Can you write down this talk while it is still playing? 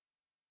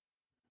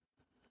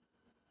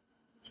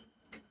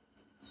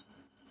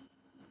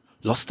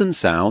Lost in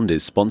Sound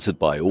is sponsored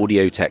by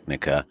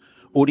Audio-Technica.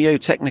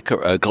 Audio-Technica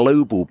are a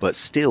global but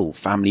still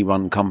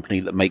family-run company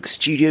that makes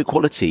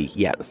studio-quality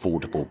yet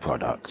affordable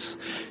products.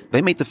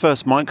 They made the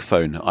first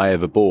microphone I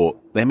ever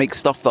bought. They make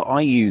stuff that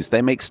I use.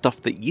 They make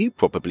stuff that you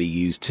probably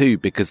use too,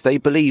 because they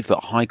believe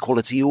that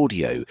high-quality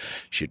audio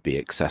should be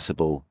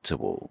accessible to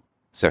all.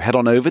 So head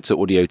on over to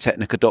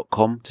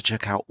audiotechnica.com to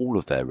check out all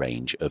of their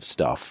range of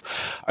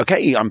stuff.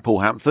 Okay, I'm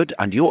Paul Hampford,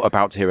 and you're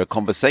about to hear a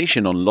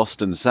conversation on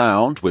Lost in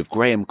Sound with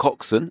Graham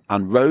Coxon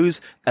and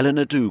Rose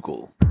Eleanor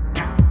Dougal.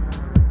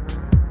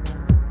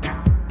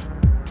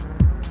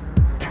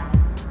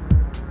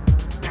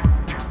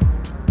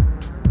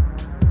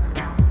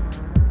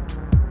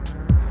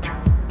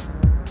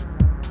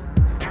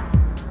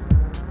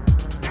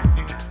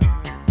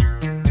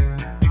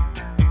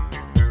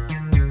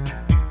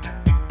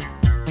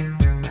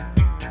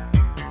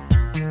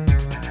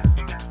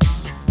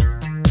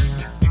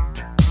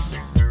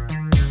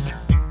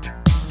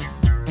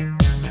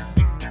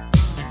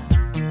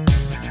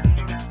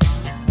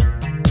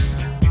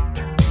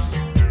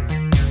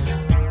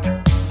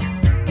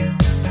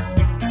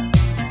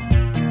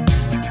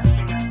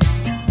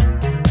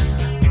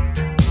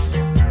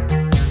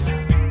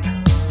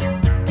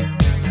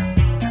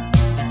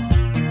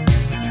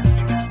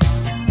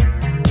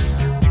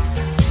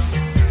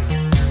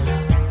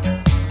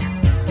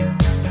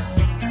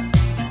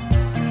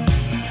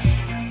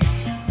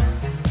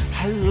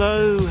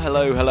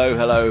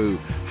 Hello.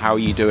 How are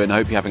you doing? I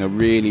hope you're having a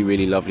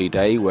really lovely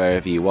day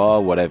wherever you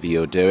are, whatever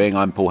you're doing.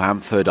 I'm Paul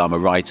Hampford. I'm a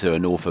writer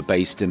and author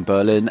based in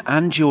Berlin,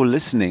 and you're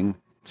listening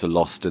to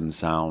Lost in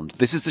Sound.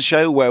 This is the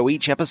show where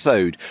each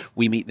episode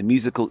we meet the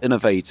musical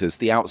innovators,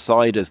 the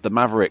outsiders, the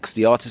mavericks,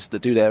 the artists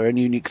that do their own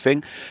unique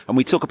thing, and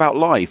we talk about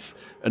life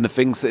and the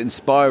things that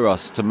inspire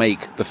us to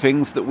make the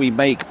things that we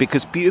make,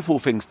 because beautiful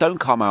things don't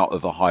come out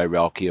of a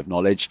hierarchy of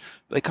knowledge,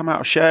 they come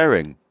out of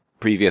sharing.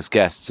 Previous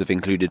guests have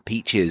included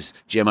Peaches,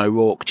 Jim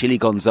O'Rourke, Chili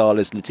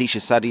Gonzalez,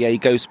 Letitia Sadier,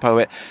 Ghost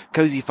Poet,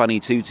 Cozy Funny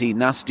Tootie,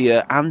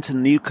 Nastia,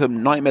 Anton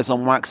Newcomb, Nightmares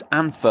on Wax,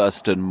 and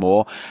Thurston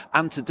Moore.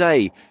 And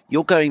today,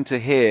 you're going to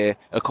hear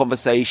a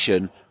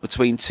conversation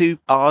between two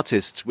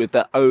artists with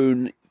their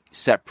own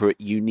separate,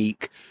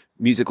 unique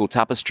musical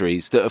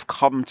tapestries that have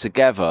come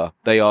together.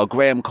 They are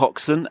Graham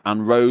Coxon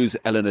and Rose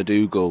Eleanor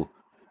Dougal.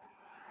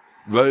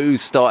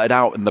 Rose started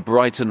out in the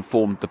Brighton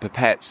formed the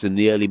Pipettes in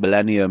the early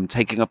millennium,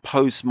 taking a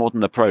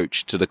postmodern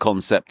approach to the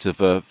concept of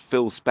a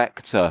Phil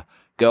Spector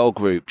girl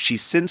group.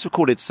 She's since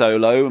recorded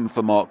solo and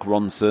for Mark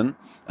Ronson,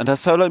 and her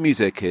solo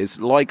music is,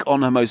 like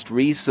on her most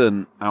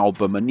recent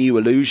album, A New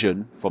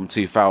Illusion from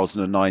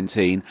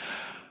 2019,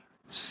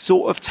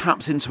 sort of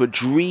taps into a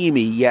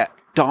dreamy yet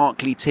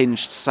darkly tinged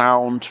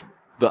sound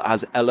that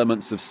has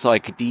elements of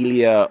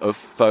psychedelia, of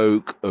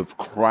folk, of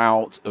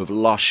kraut, of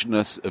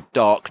lushness, of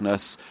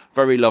darkness.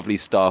 Very lovely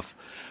stuff.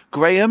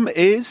 Graham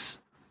is,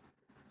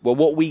 well,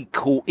 what we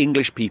call,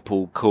 English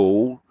people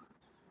call,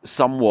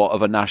 somewhat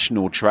of a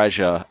national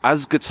treasure.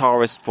 As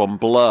guitarist from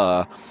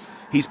Blur,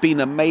 he's been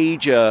a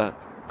major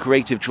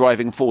creative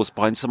driving force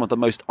behind some of the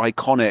most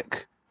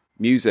iconic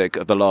music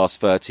of the last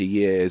 30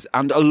 years.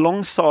 And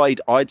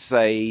alongside, I'd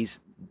say,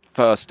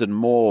 Thurston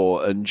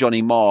Moore and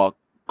Johnny Marr,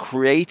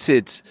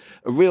 created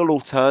a real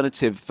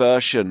alternative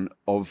version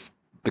of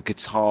the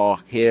guitar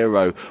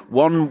hero,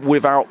 one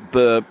without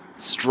the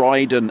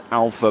strident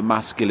alpha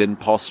masculine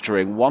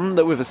posturing, one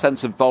that with a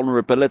sense of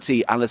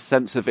vulnerability and a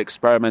sense of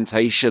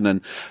experimentation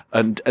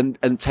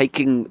and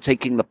taking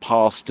the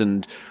past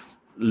and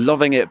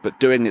loving it but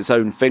doing its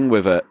own thing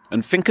with it.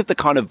 And think of the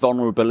kind of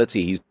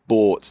vulnerability he's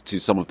brought to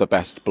some of the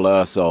best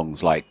Blur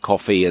songs like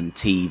Coffee and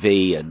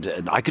TV,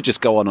 and I could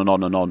just go on and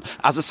on and on.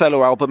 As a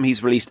solo album,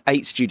 he's released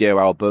 8 studio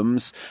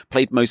albums,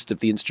 played most of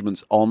the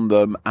instruments on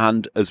them,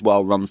 and as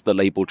well runs the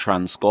label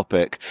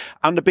Transcopic.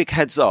 And a big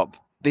heads up,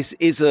 this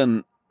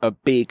isn't a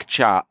big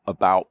chat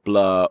about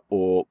Blur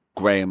or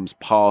Graham's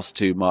past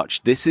too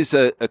much. This is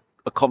a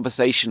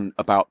conversation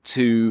about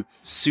two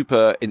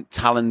super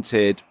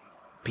talented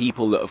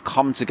people that have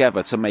come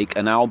together to make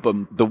an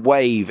album. The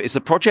Wave is a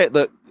project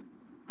that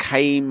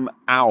came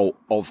out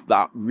of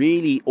that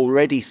really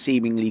already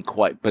seemingly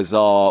quite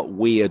bizarre,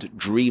 weird,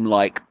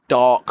 dreamlike,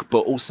 dark,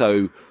 but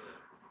also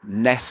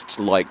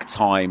nest-like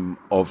time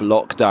of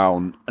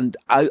lockdown. And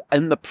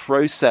in the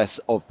process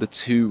of the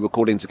two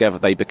recording together,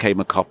 they became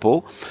a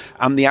couple.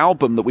 And the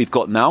album that we've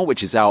got now,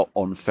 which is out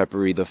on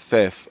February the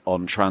 5th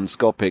on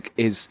Transcopic,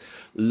 is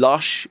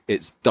lush,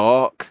 it's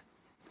dark,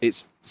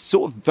 it's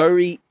sort of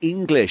very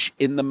English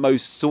in the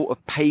most sort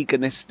of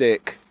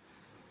paganistic,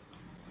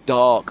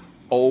 dark,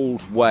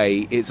 old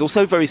way. It's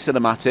also very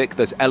cinematic.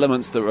 There's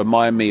elements that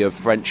remind me of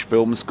French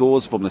film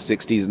scores from the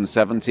 60s and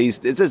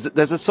 70s.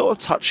 There's a sort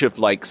of touch of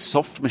like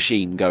Soft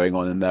Machine going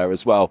on in there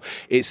as well.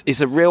 It's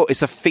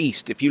a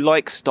feast. If you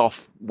like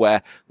stuff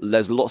where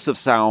there's lots of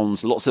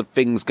sounds, lots of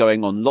things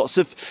going on, lots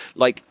of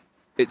like,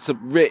 it's a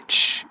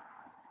rich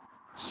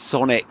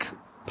sonic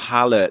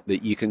palette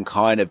that you can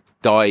kind of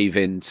dive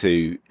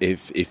into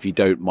if you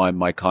don't mind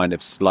my kind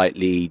of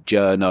slightly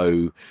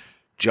journo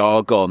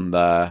jargon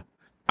there.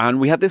 And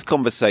we had this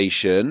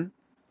conversation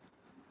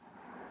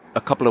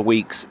a couple of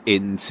weeks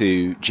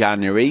into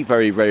January,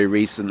 very, very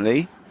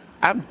recently,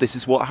 and this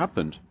is what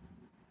happened.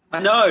 I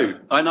know,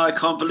 I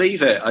can't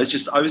believe it. I was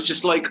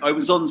just like, I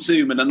was on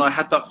Zoom and then I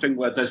had that thing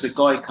where there's a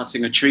guy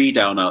cutting a tree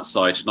down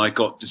outside and I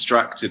got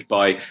distracted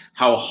by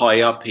how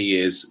high up he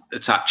is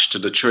attached to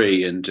the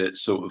tree, and it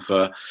sort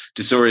of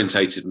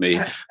disorientated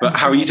me. But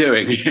how are you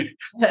doing?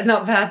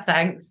 Not bad,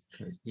 thanks.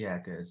 Yeah,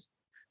 good.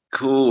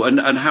 Cool. And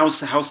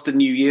how's the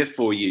new year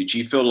for you? Do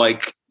you feel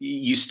like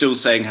you still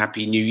saying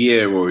Happy New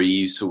Year, or are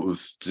you sort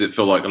of, does it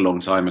feel like a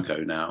long time ago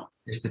now?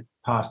 It's the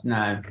past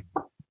now.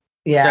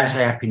 Yeah. Don't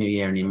say Happy New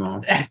Year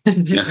anymore.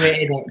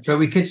 But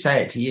we could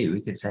say it to you.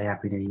 We could say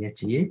Happy New Year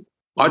to you.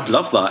 I'd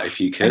love that if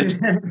you could.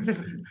 I think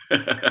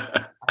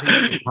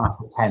it's past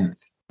the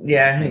 10th.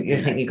 Yeah,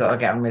 I think you got to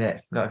get on with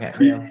it. Got to get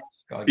real.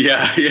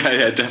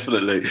 Yeah,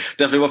 definitely.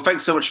 Well,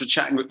 thanks so much for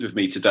chatting with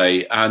me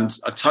today. And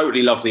I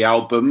totally love the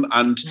album.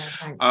 And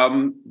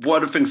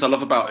one of the things I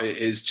love about it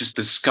is just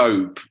the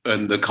scope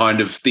and the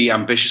kind of the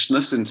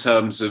ambitiousness in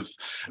terms of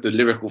the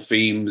lyrical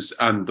themes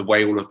and the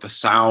way all of the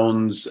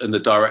sounds and the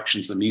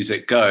directions the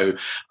music go.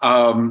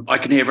 I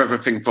can hear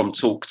everything from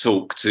talk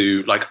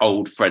to like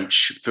old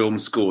French film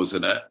scores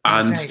in it.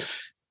 And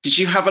did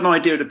you have an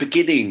idea at the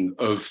beginning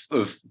of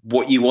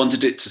what you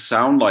wanted it to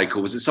sound like,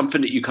 or was it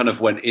something that you kind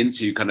of went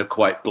into kind of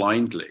quite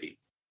blindly?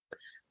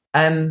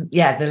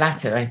 Yeah, the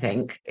latter, I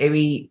think.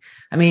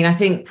 I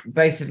think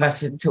both of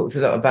us had talked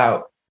a lot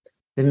about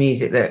the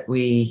music that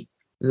we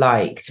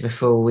liked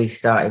before we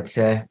started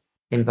to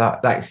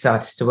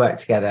started to work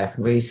together.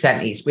 We were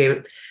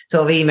sort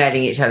of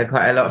emailing each other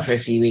quite a lot for a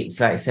few weeks,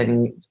 like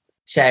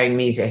sharing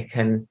music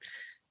and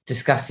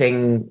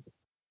discussing,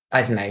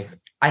 I don't know.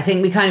 I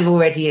think we kind of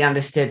already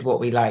understood what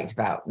we liked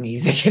about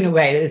music in a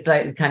way. It was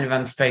like kind of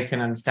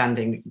unspoken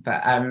understanding.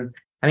 But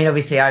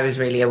obviously I was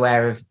really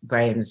aware of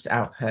Graham's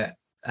output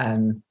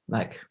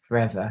like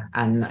forever.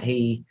 And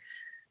he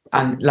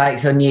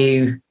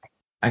knew,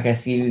 I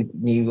guess you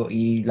knew what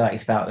you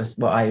liked about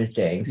what I was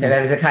doing. So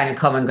there was a kind of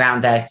common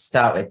ground there to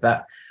start with.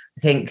 But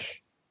I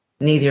think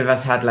neither of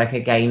us had like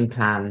a game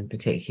plan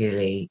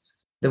particularly.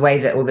 The way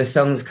that all the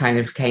songs kind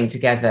of came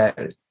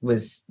together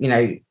was,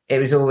 it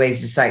was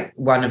always just like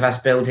one of us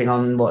building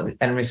on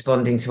and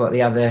responding to what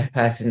the other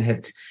person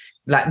had,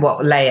 like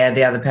what layer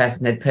the other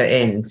person had put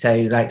in. So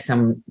like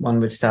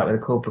someone would start with a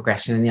chord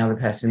progression and the other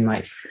person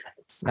might,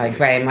 like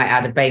Graham might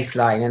add a bass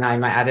line and I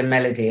might add a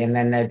melody. And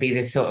then there'd be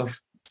this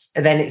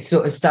then it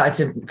sort of started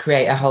to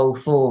create a whole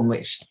form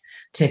which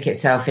took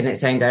itself in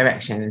its own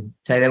direction.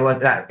 So there was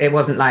that, it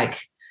wasn't like,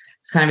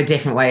 it's kind of a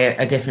different way,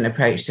 a different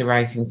approach to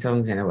writing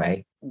songs in a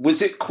way.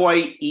 Was it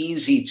quite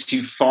easy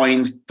to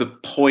find the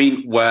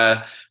point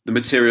where the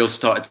material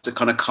started to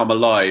kind of come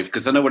alive?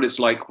 Because I know what it's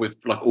like with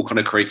like all kind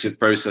of creative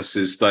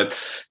processes, that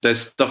there's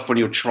stuff when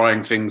you're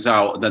trying things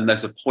out, and then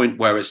there's a point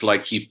where it's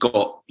like you've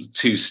got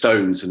two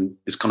stones and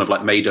it's kind of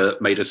like made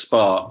a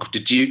spark.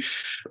 Did you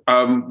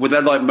were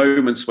there like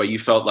moments where you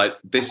felt like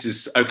this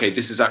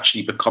is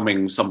actually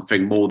becoming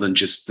something more than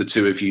just the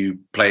two of you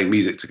playing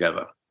music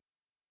together?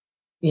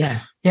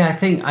 Yeah. I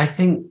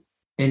think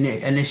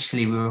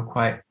initially we were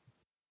quite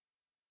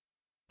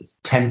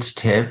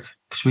tentative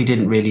because we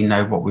didn't really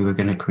know what we were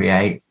going to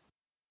create.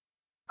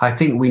 I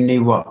think we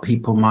knew what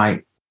people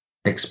might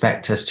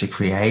expect us to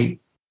create.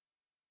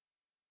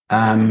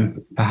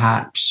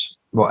 Perhaps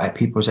what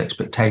people's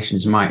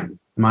expectations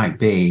might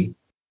be,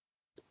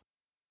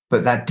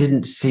 but that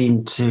didn't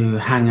seem to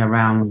hang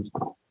around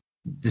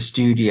the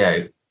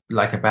studio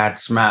like a bad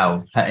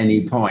smell at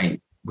any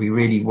point. We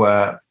really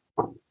were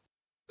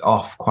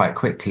off quite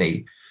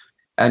quickly,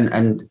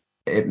 and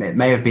it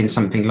may have been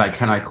something like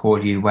Can I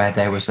Call You, where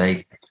there was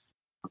a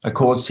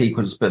chord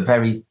sequence, but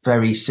very,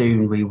 very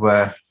soon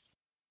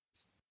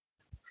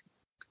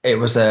it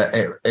was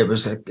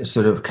a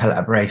sort of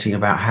collaborating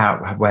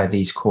about where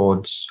these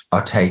chords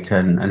are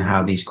taken and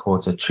how these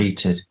chords are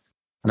treated.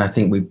 And I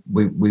think we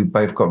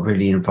both got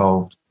really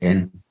involved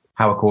in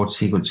how a chord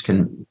sequence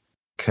can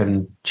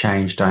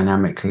change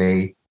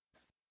dynamically.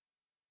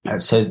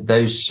 So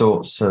those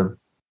sorts of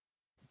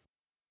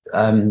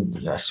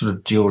sort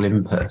of dual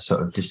input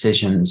sort of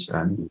decisions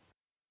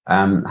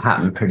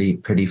happened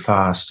pretty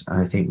fast.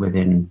 I think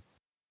within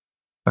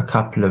a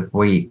couple of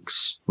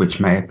weeks, which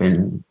may have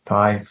been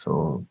 5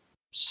 or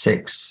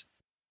 6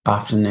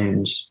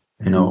 afternoons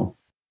in all,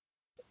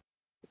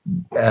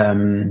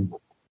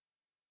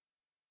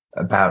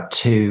 about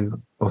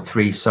 2 or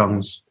 3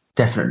 songs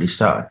definitely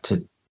started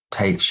to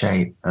take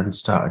shape and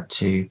started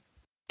to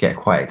get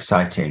quite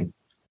exciting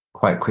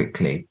quite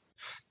quickly.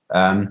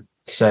 I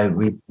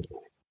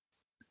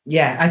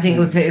think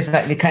also it's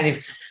like the kind of,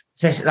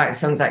 especially like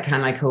songs like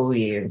Can I Call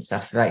You and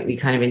stuff, like we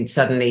kind of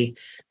suddenly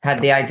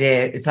had the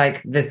idea, it's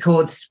like the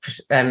chords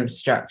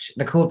structure,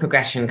 the chord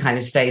progression kind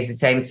of stays the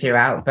same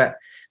throughout, but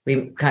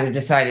we kind of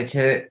decided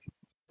to,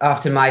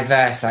 after my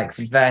verse, like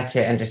subvert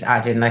it and just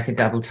add in like a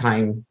double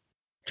time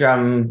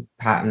drum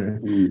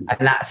pattern.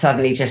 And that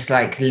suddenly just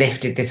like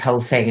lifted this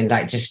whole thing and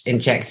like just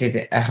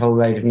injected a whole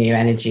load of new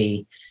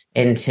energy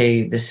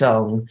into the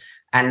song.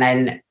 And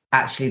then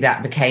actually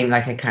that became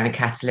like a kind of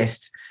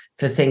catalyst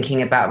for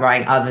thinking about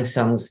writing other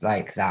songs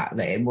like that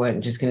it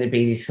weren't just going to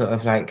be these sort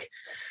of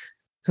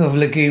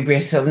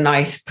lugubrious, sort of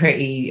nice,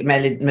 pretty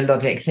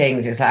melodic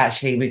things. It's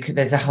actually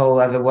there's a whole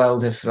other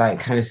world of like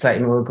kind of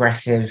slightly more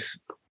aggressive,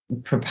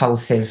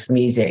 propulsive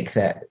music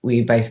that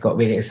we both got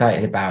really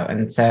excited about.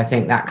 And so I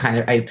think that kind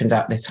of opened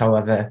up this whole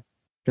other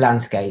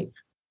landscape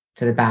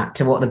to the band,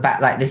 to what the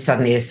back, like this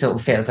suddenly is sort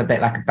of feels a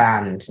bit like a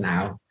band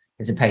now,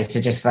 as opposed to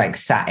just like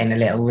sat in a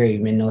little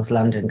room in North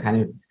London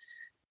kind of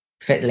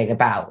fiddling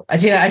about. I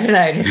don't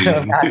know, just sort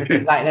of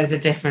like there's a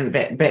different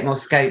bit more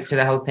scope to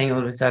the whole thing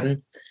all of a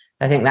sudden.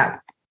 I think that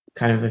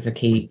kind of was a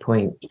key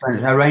point.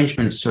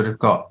 Arrangements sort of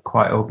got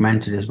quite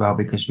augmented as well,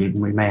 because we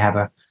may have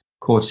a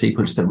chord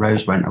sequence that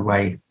Rose went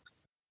away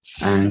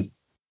and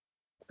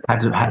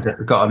had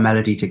got a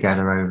melody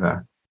together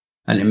over,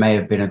 and it may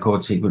have been a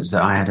chord sequence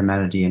that I had a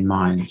melody in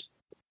mind,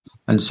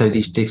 and so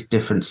these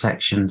different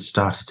sections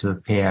started to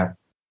appear,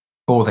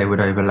 or they would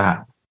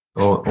overlap,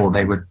 or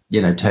they would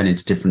turn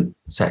into different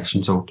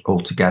sections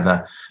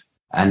altogether.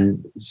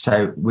 And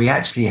so we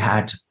actually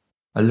had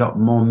a lot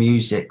more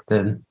music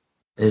than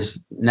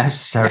is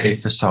necessary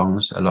for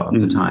songs a lot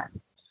of the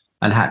time,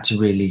 and had to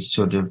really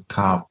sort of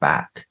carve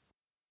back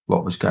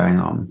what was going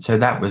on. So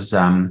that was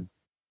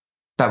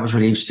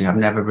really interesting. I've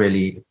never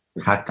really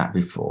had that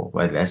before,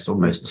 where there's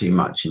almost too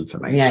much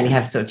information. Yeah, and you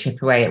have to sort of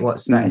chip away at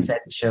what's not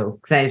essential.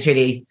 So it's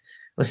really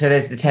also,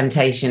 there's the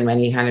temptation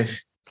when you kind of,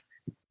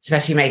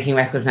 especially making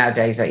records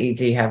nowadays, like you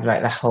do have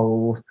like the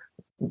whole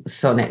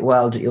sonic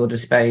world at your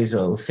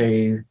disposal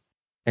through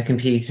a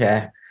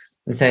computer.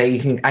 And so I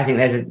think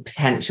there's a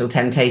potential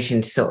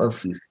temptation to sort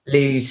of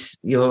lose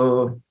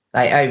yourself,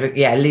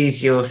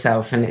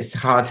 and it's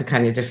hard to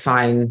kind of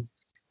define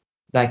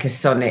like a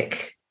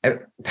sonic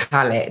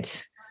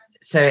palette.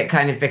 So it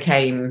kind of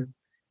became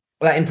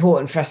like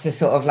important for us to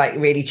sort of like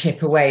really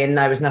chip away, and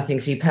there was nothing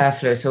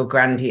superfluous or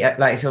grandiose,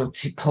 like sort of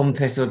too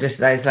pompous, or just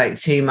there's like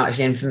too much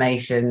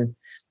information.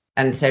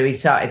 And so we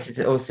started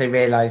to also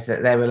realize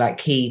that there were like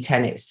key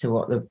tenets to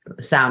what the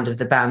sound of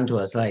the band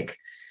was. Like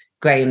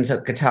Graham's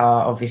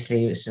guitar,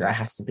 obviously,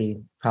 has to be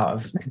a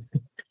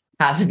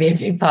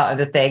big part of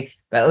the thing,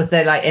 but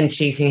also like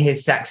introducing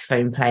his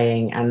saxophone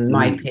playing and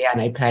my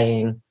piano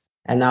playing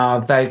and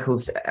our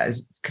vocals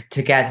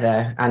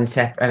together and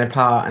separate and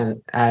apart,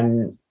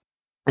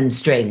 and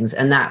strings,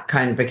 and that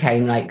kind of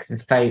became like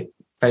the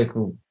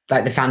vocal,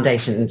 like the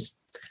foundations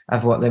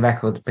of what the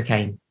record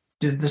became.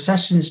 The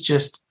sessions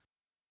just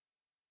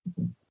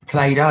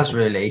played us,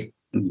 really.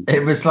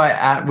 It was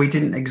like we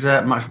didn't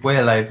exert much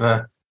will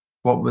over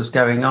what was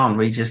going on.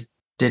 We just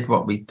did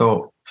what we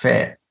thought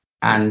fit,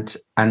 and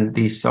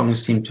these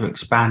songs seemed to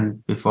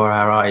expand before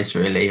our eyes,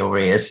 really, or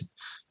ears.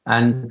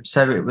 And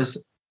so it was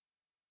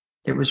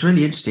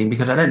really interesting,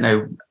 because I don't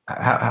know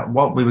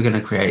what we were going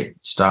to create to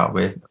start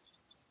with.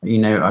 We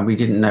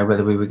didn't know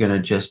whether we were going to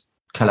just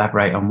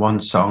collaborate on one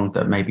song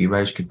that maybe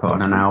Rose could put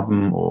on an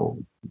album, or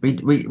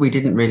we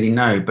didn't really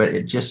know. But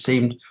it just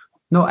seemed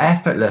not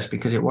effortless,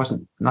 because it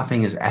wasn't.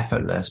 Nothing is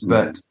effortless,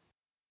 but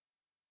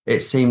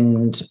it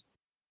seemed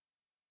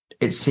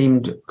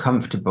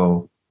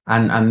comfortable,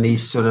 and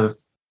these sort of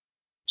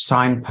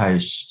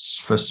signposts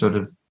for sort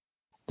of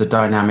the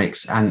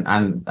dynamics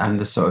and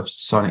the sort of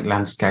sonic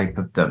landscape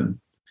of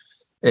them.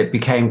 It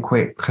became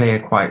clear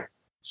quite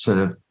sort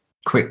of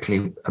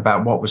quickly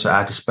about what was at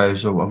our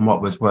disposal and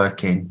what was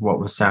working,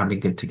 what was sounding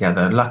good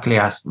together. Luckily,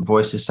 our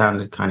voices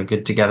sounded kind of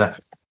good together.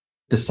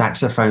 The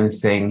saxophone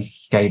thing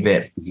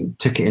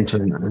took it into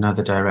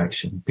another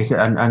direction, because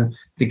and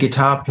the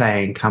guitar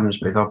playing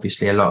comes with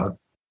obviously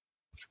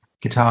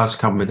guitars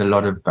come with a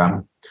lot of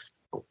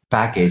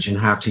baggage, and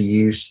how to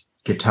use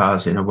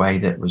guitars in a way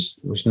that was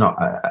not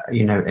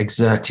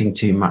exerting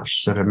too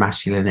much sort of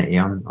masculinity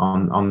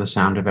on the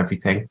sound of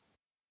everything.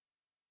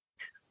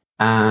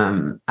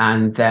 And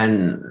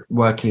then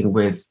working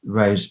with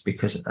Rose,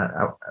 because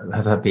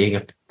of her being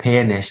a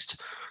pianist,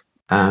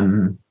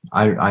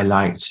 I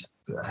liked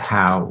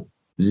how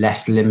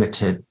less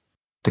limited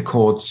the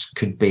chords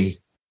could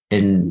be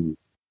in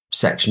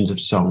sections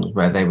of songs,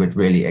 where they would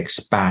really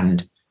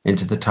expand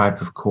into the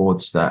type of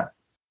chords that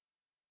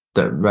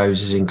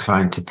Rose is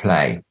inclined to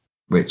play,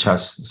 which are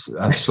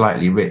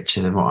slightly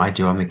richer than what I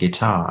do on the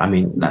guitar. I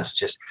mean, that's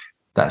just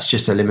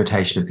a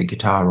limitation of the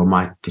guitar or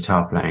my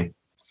guitar playing.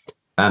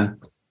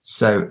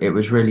 So it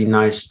was really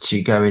nice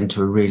to go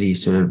into a really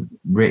sort of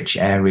rich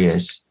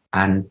areas,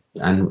 and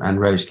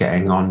Rose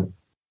getting on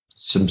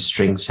some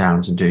string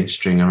sounds and doing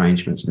string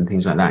arrangements and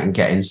things like that, and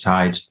get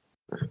inside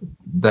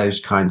those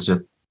kinds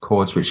of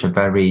chords, which are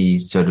very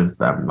sort of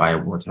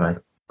what do I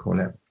call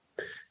it?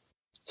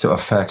 Sort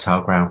of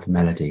fertile ground for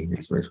melody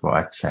is what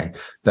I'd say.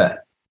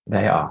 But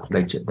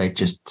they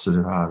just sort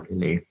of are,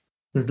 really.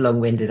 It's a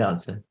long-winded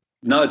answer.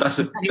 No, that's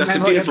a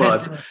beautiful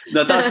answer.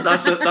 No,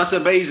 that's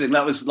amazing.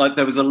 That was like,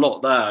 there was a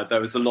lot there. There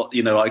was a lot,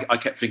 I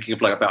kept thinking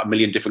of like about a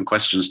million different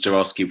questions to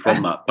ask you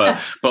from that, but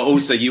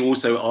also you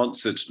also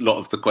answered a lot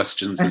of the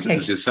questions as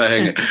you're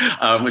saying,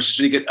 which is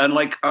really good. And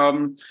like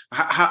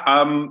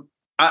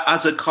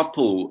as a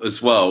couple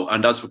as well,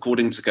 and as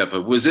recording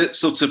together, was it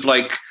sort of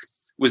like,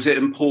 was it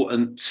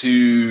important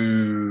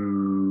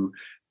to,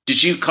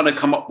 did you kind of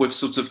come up with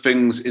sort of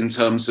things in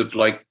terms of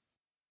like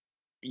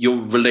your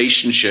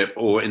relationship,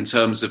 or in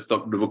terms of the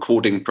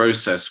recording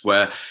process,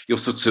 where you're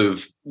sort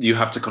of, you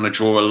have to kind of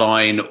draw a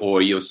line,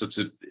 or you're sort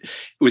of,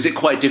 was it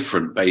quite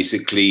different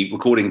basically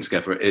recording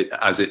together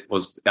as it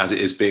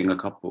is being a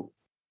couple?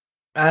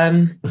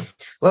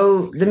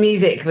 Well, the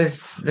music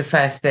was the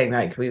first thing.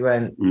 Like we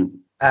weren't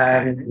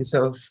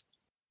sort of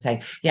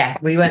saying, yeah,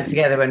 we weren't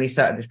together when we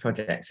started this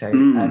project, so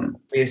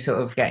we were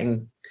sort of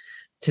getting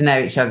to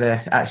know each other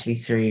actually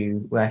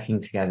through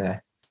working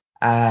together.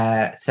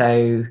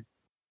 So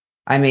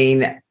I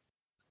mean,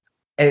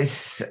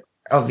 it's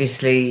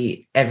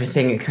obviously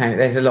everything kind of,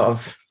 there's a lot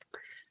of,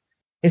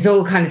 it's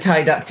all kind of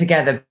tied up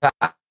together, but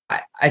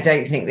I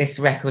don't think this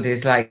record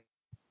is like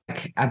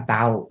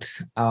about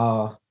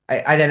our,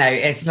 I don't know,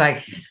 it's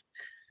like,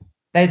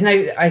 there's no,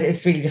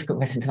 it's a really difficult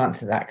question to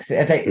answer that, because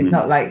it's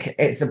not like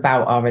it's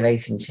about our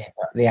relationship,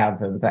 the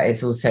album, but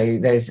it's also,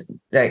 there's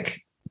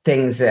like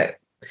things that,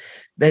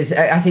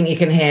 I think you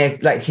can hear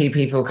like two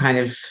people kind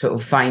of sort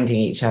of finding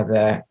each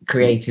other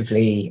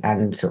creatively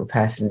and sort of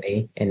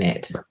personally in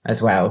it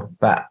as well.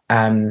 But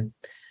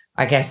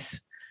I guess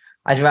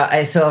I'd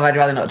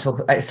rather not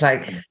talk. It's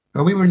like,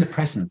 well, we were in the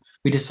present.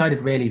 We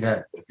decided really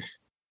that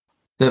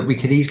we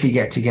could easily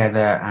get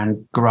together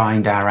and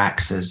grind our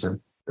axes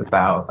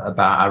about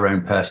our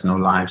own personal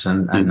lives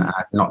and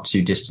not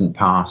too distant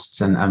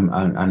pasts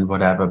and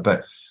whatever.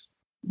 But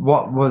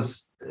what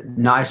was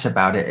nice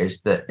about it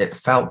is that it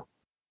felt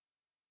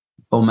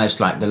almost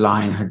like a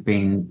line had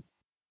been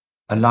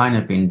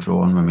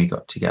drawn when we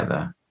got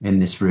together in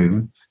this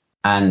room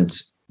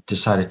and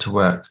decided to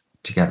work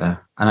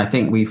together. And I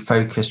think we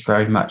focused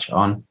very much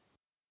on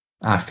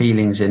our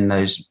feelings in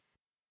those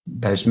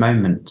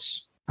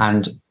moments,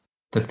 and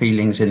the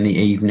feelings in the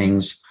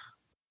evenings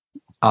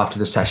after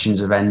the sessions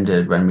have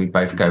ended, when we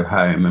both go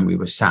home and we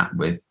were sat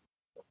with,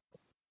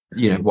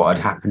 what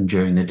had happened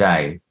during the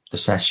day, the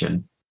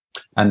session,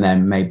 and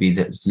then maybe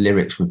the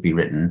lyrics would be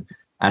written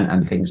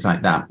and things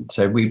like that.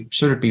 So we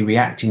sort of be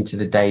reacting to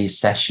the day's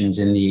sessions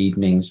in the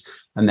evenings,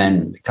 and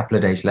then a couple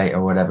of days later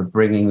or whatever,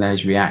 bringing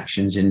those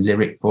reactions in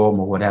lyric form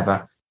or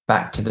whatever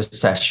back to the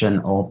session,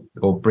 or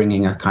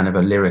bringing a kind of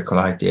a lyrical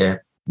idea,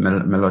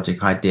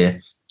 melodic idea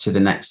to the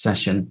next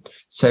session.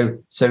 So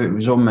it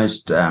was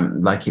almost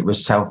like it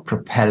was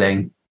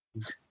self-propelling.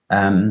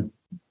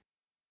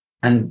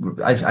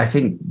 And I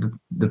think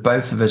the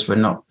both of us were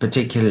not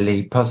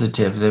particularly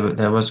positive.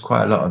 There was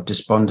quite a lot of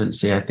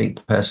despondency, I think,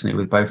 personally,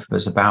 with both of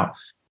us about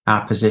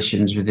our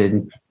positions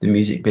within the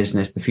music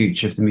business, the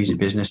future of the music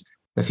business,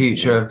 the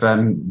future of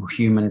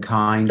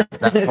humankind at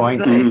that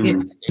point in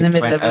the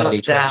middle of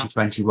early lockdown.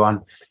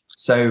 2021.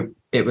 So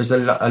it was a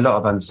lot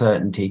of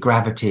uncertainty.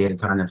 Gravity had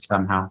kind of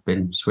somehow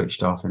been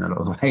switched off in a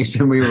lot of ways,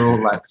 and we were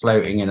all like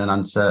floating in an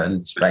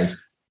uncertain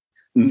space.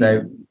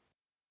 So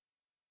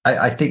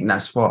I think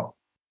that's what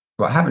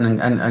happened,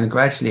 and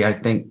gradually I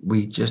think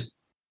we just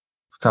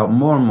felt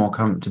more and more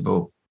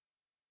comfortable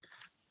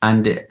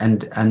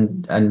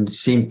and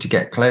seemed to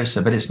get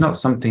closer. But it's not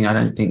something I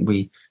don't think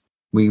we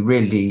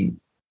really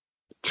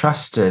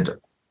trusted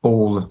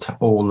all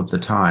of the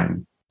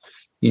time,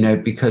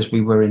 because we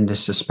were in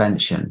this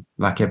suspension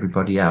like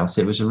everybody else.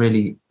 It was a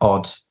really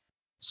odd,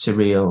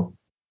 surreal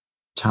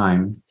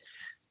time.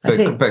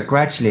 But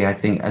gradually, I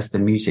think, as the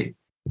music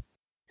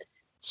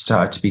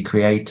started to be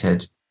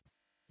created,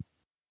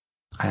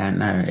 I don't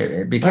know,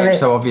 it became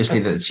so obviously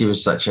that she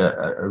was such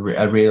a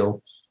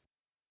real,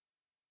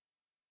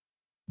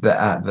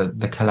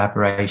 the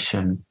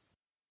collaboration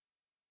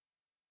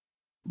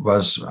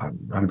was,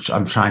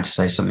 I'm trying to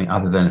say something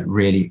other than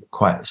really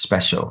quite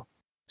special.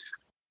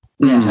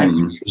 Yeah,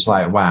 It was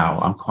like,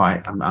 wow,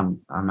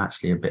 I'm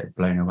actually a bit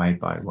blown away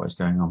by what is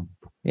going on.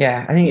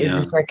 Yeah, I think it's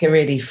just like a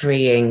really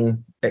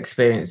freeing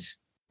experience.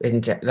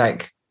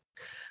 Like,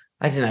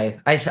 I don't know,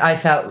 I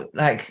felt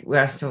like we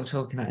were still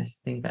talking about this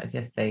thing about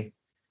yesterday.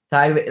 So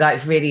I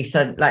like really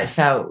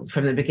felt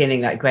from the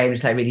beginning like Graham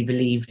just like really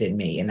believed in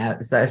me,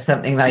 so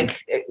something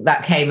like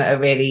that came at a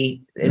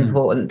really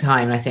important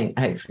time. I think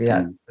hopefully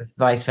that was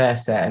vice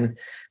versa. And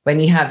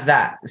when you have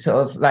that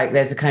sort of like,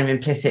 there's a kind of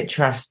implicit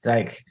trust,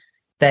 like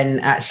then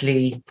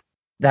actually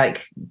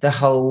like the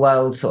whole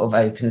world sort of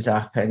opens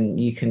up, and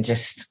you can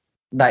just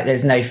like,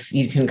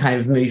 you can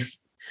kind of move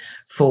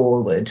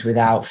forward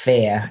without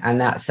fear. And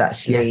that's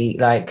actually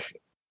like,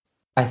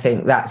 I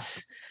think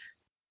that's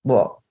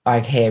what I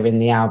hear in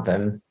the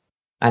album,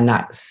 and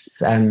that's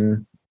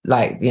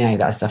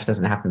that stuff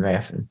doesn't happen very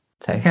often.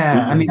 So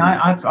I mean,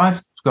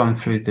 I've gone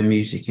through the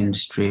music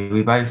industry.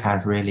 We both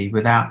have, really,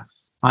 without,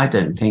 I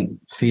don't think,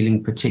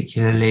 feeling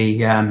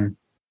particularly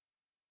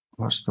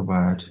what's the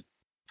word,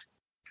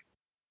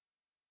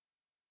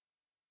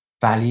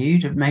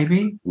 valued,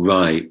 maybe,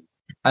 right.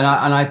 And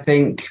I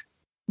think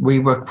we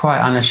were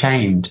quite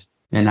unashamed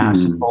in our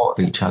support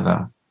of each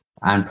other.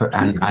 And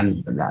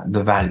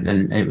the value,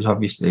 and it was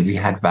obviously we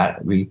had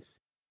value.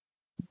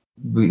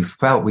 We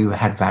felt we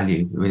had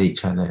value with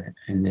each other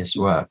in this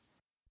work,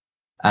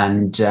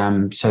 and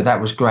so that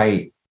was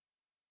great.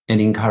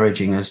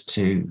 encouraging us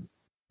to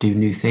do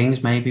new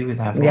things, maybe with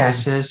our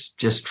voices,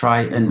 just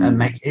try and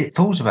make it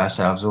fools of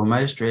ourselves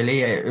almost,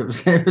 really.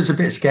 It was a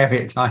bit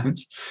scary at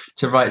times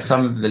to write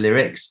some of the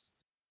lyrics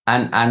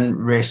and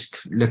risk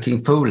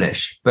looking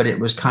foolish, but it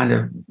was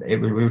we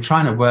were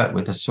trying to work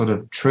with a sort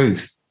of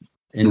truth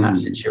in that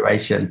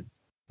situation,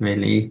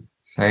 really.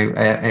 So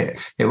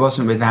it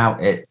wasn't without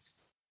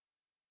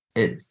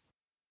it's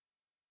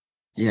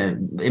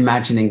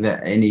imagining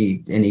that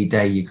any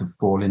day you could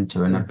fall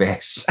into an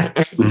abyss.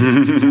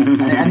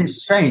 And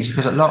it's strange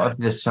because a lot of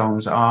the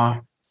songs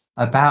are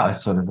about a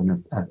sort of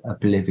an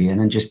oblivion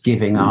and just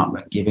giving up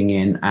and giving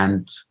in,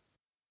 and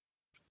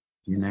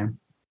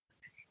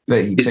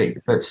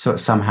but sort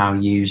of somehow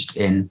used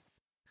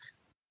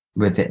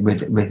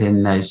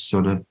within those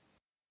sort of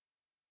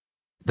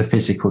the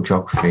physical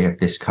geography of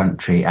this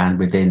country and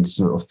within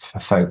sort of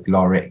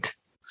folkloric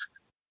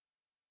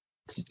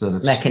sort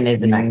of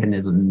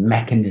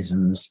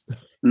mechanisms.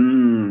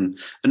 And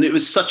it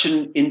was such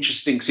an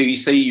interesting. So you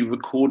say you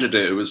recorded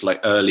it. It was like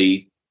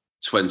early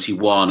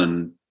 21,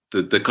 and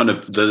the kind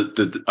of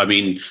the I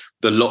mean,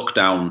 the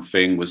lockdown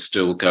thing was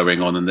still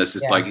going on, and there's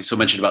this like you sort of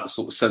mentioned about the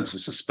sort of sense of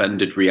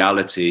suspended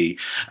reality.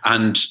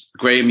 And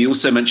Graham, you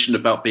also mentioned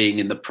about being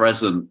in the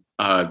present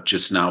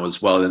just now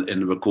as well in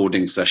the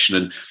recording session,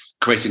 and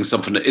creating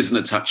something that isn't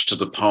attached to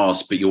the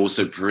past, but you're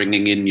also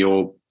bringing in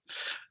your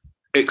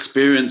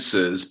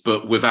experiences,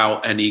 but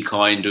without any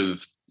kind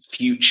of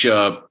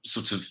future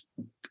sort of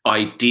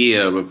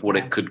idea of what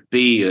it could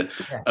be,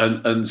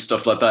 and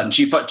stuff like that. And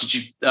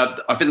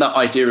I think that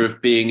idea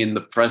of being in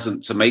the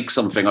present to make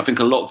something, I think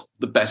a lot of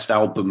the best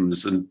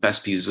albums and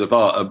best pieces of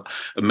art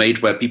are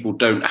made where people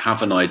don't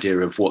have an idea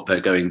of what they're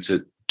going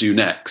to do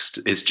next.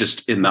 It's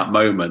just in that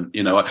moment.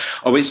 I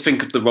always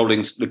think of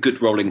the good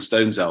Rolling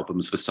Stones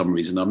albums for some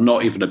reason. I'm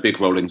not even a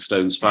big Rolling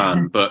Stones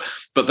fan, but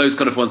those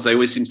kind of ones, they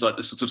always seem to like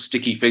the sort of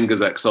Sticky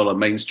Fingers Exile on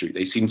Main Street.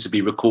 They seem to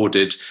be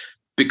recorded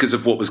because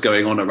of what was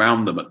going on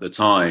around them at the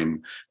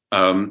time.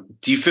 Do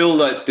you feel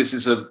like this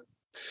is it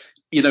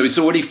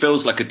already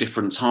feels like a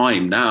different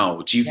time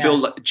now? Do you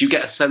do you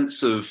get a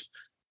sense of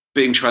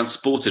being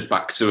transported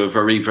back to a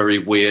very, very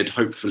weird,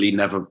 hopefully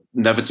never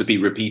to be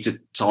repeated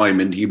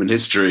time in human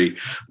history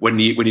when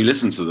you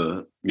listen to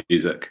the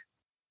music?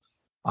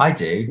 I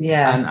do.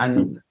 Yeah.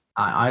 And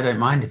I don't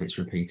mind if it's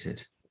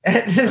repeated.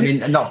 I mean,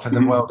 not for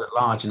the world at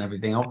large and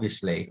everything,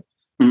 obviously,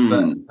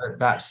 but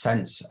that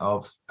sense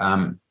of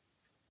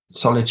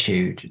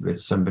solitude with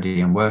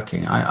somebody and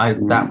working,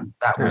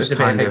 that was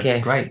kind of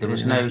great. There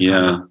was no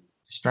kind of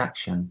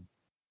distraction.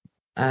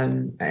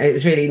 It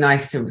was really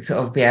nice to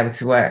sort of be able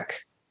to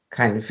work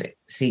kind of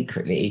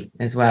secretly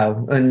as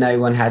well, and no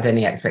one had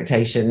any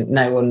expectation.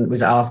 No one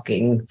was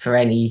asking for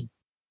any,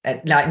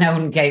 like no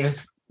one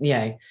gave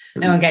no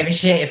one gave a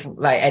shit if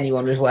like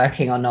anyone was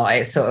working or not.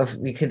 It's sort of,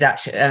 we could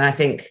actually, and I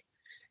think,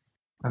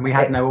 and we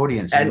had no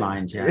audience in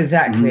mind.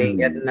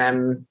 Exactly.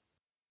 And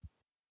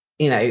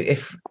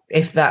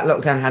if that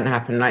lockdown hadn't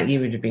happened, like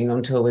you would have been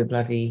on tour with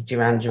bloody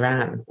Duran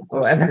Duran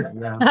or whatever.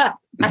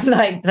 And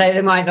like, so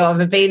there might not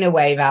have been a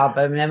Wave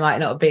album, there might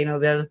not have been all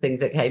the other things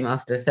that came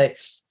after.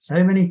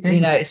 So many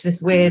things. It's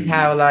just weird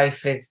how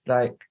life is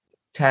like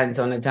turns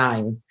on a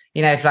dime.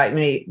 If like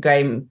me,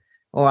 Graham,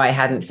 or I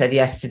hadn't said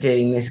yes to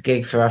doing this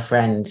gig for our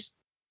friend,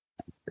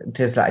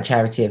 just like a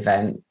charity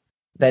event,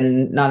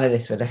 then none of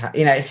this would have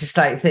happened. It's just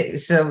like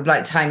sort of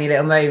like tiny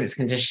little moments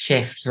can just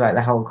shift like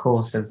the whole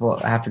course of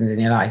what happens in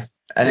your life.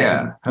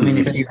 And I mean,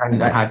 if you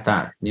hadn't had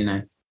that,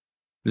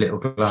 little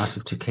glass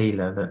of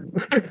tequila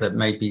that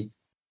maybe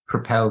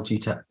propelled you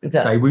to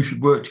say we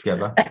should work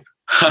together.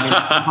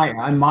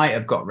 I might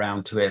have got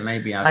round to it.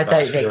 Maybe I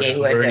don't think you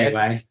would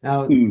anyway.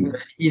 No. You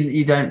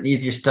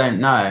just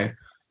don't know.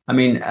 I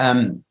mean,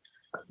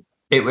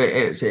 it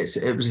was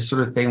a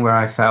sort of thing where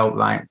I felt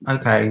like,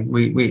 okay,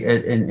 we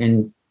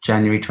in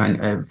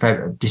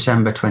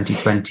December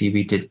 2020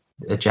 we did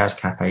a Jazz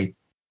Cafe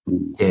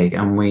gig,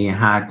 and we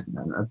had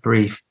a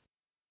brief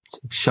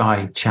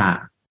shy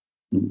chat,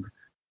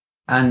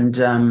 and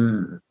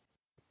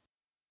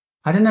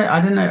I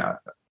don't know.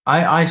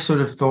 I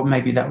sort of thought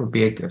maybe that would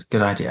be a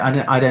good idea.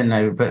 I don't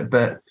know,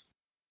 but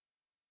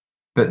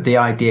the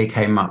idea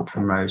came up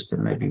from Rose that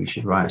maybe we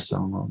should write a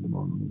song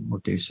or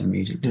do some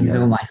music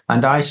together.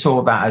 And I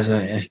saw that as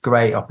a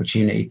great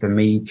opportunity for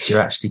me to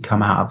actually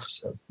come out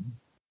of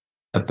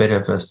a bit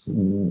of a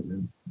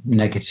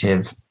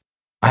negative.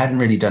 I hadn't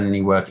really done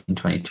any work in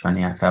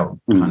 2020. I felt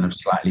kind of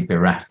slightly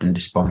bereft and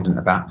despondent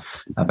about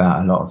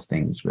a lot of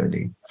things,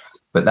 really.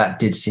 But that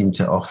did seem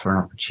to offer an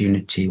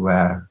opportunity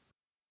where,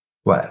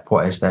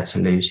 what is there to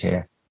lose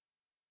here?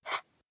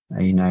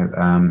 And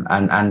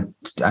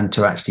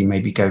to actually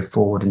maybe go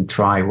forward and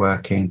try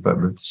working, but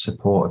with the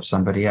support of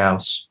somebody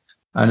else.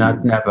 And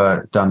I'd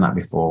never done that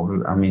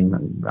before. I mean,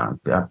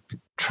 I've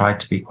tried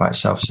to be quite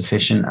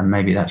self-sufficient, and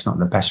maybe that's not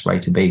the best way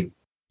to be.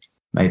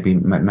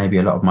 Maybe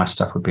a lot of my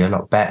stuff would be a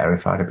lot better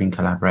if I'd have been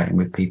collaborating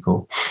with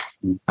people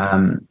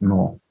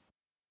more.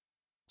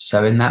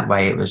 So in that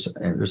way, it was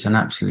an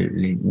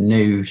absolutely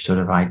new sort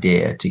of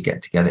idea to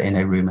get together in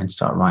a room and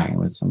start writing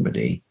with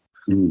somebody.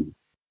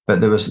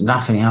 but there was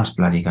nothing else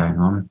bloody going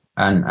on,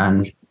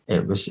 and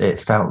it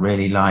felt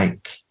really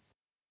like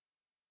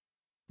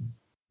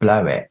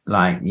blow it,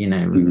 like, you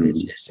know,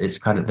 it's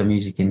kind of, the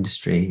music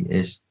industry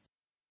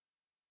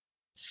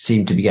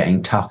seemed to be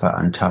getting tougher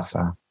and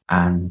tougher,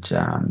 and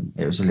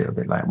it was a little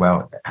bit like,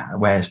 well,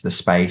 where's the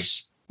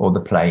space or the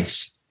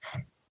place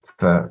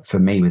for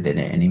me within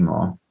it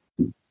anymore?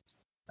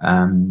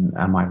 Am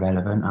I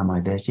relevant? Am I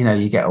this? You know,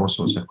 you get all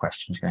sorts of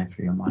questions going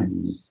through your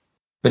mind.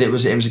 But it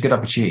was a good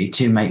opportunity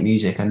to make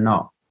music and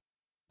not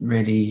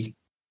really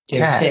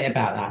give a shit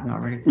about that.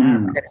 Not really care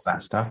about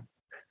that stuff.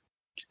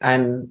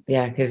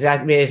 Yeah, because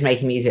that really was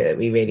making music that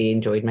we really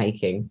enjoyed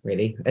making.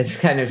 Really, it's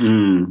kind of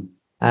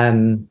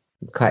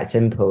quite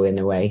simple in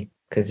a way,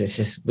 because it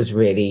just was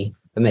really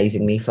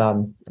amazingly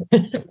fun.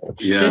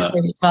 Yeah, it was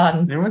really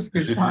fun. It was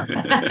good fun.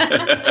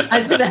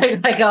 I don't know,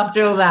 like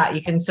after all that,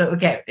 you can sort of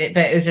get it,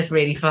 but it was just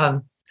really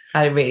fun.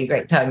 I had a really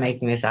great time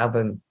making this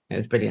album. It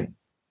was brilliant.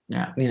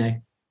 Yeah, you know.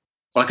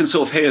 Well, I can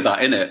sort of hear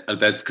that in it,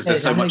 because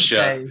there's so much.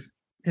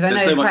 Because I know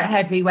it's quite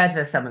heavy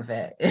weather, some of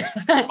it.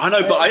 I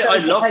know, but I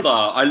love that.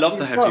 I love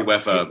the heavy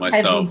weather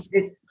myself.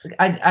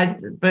 I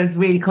was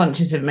really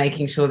conscious of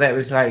making sure there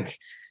was like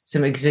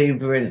some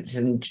exuberance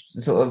and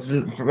sort of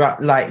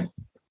like,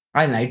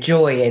 I don't know,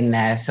 joy in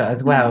there so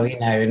as well, you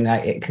know, and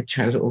like it could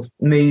try to sort of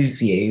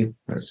move you.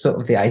 That's sort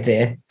of the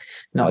idea,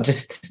 not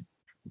just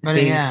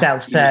being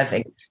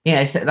self-serving. You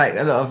know, so like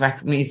a lot of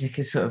rap music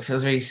is sort of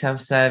feels really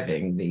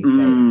self-serving these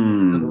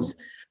days. Sort of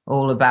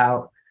all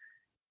about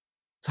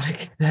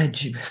like I'm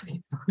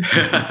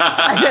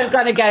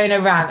gonna go in a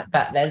rant,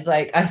 but there's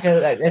like, I feel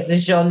like there's a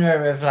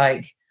genre of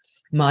like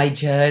my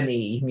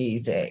journey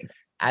music,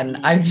 and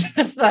I'm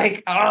just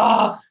like,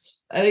 oh,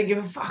 I don't give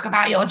a fuck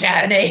about your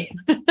journey.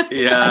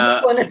 Yeah, I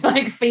just want to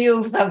like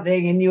feel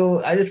something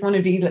I just want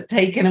to be like,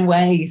 taken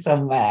away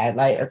somewhere.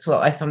 Like that's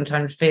what I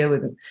sometimes feel,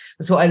 and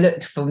that's what I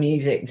looked for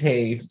music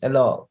to a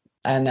lot.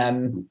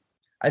 And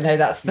I know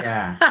that's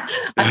I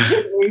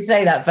shouldn't really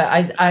say that, but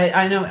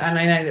I know, and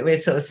I know that we're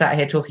sort of sat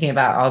here talking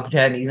about our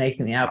journey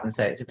making the album,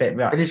 so it's a bit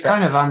rough. But it's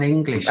kind of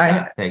un-English,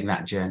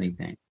 that journey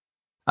thing.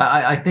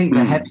 I think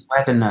the heavy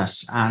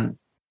weatherness, and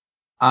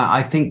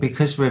I think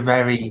because we're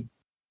very,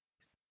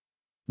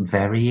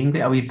 very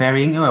English. Are we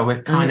very English? Well,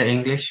 we're kind of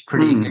English,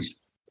 pretty English.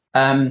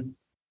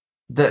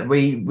 That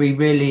we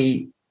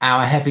really,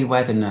 our heavy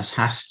weatherness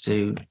has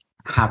to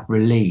have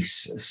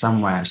release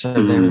somewhere. So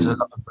there is a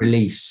lot of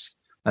release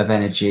of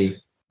energy,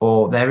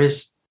 or there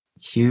is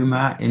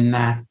humor in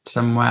there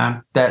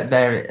somewhere.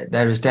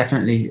 There is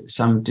definitely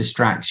some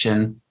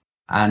distraction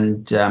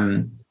and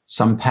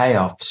some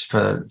payoffs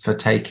for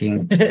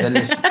taking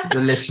the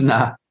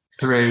listener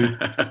through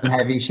some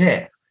heavy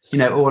shit. You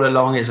know, all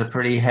along is a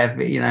pretty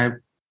heavy, you know,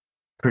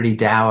 pretty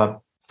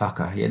dour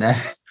fucker, you know.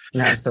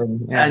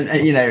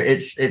 And you know,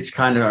 it's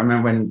kind of, I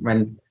remember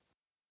when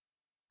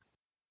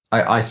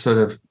I sort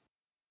of,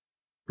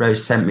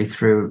 Rose sent me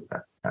through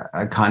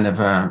a kind of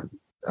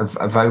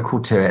a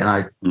vocal to it, and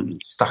I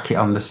stuck it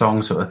on the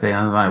song sort of thing.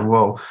 I'm like,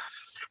 whoa,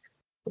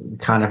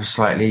 kind of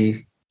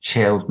slightly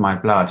chilled my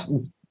blood.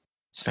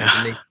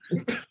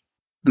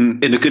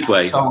 In a good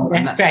way.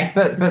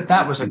 But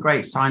that was a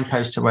great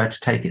signpost to where to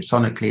take it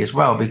sonically as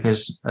well,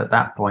 because at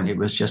that point it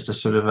was just a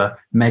sort of a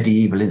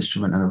medieval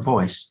instrument and a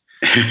voice.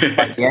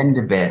 At the end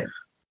of it,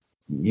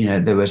 you know,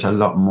 there was a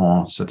lot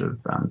more sort of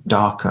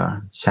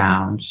darker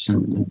sounds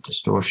and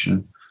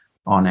distortion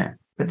on it.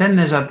 But then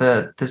there's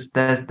other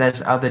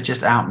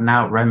just out and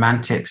out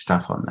romantic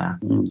stuff on there.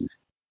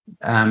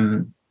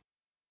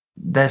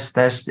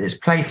 It's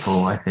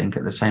playful, I think,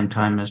 at the same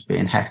time as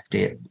being hefty,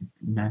 you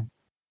know.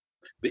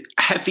 The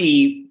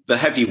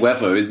heavy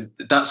weather,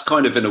 that's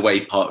kind of in a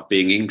way part of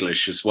being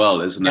English as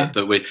well, isn't it?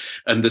 That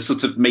and the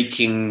sort of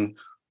making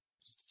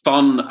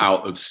fun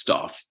out of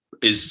stuff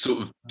is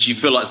sort of, do you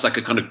feel like it's like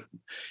a kind of,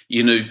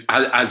 you know,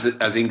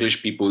 as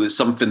English people, it's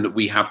something that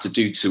we have to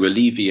do to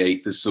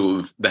alleviate the sort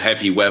of the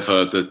heavy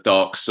weather, the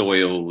dark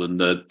soil, and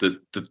the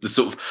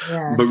sort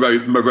of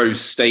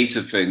morose state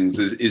of things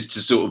is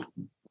to sort of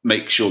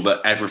make sure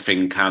that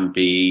everything can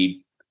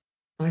be,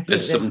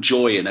 there's some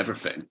joy in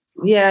everything.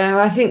 Yeah,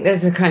 I think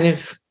there's a kind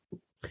of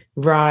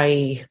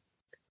wry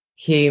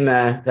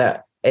humour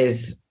that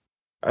is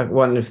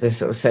one of the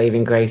sort of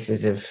saving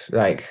graces of,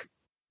 like,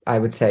 I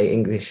would say,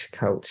 English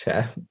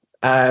culture.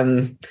 I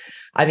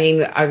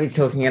mean, I've been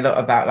talking a lot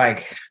about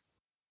like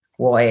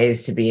what it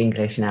is to be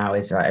English now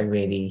is like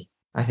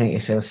I think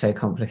it feels so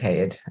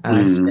complicated, and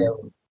I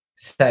feel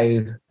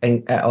so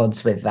at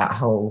odds with that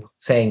whole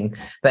thing.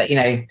 But, you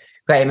know,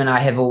 Graham and I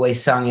have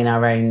always sung in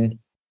our own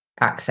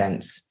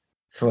accents,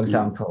 for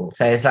example.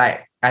 So it's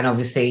like, and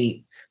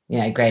obviously, you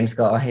know, Graham's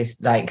got his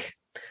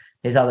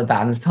other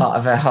band's part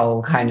of a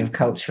whole kind of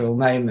cultural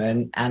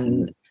moment,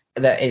 and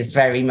that is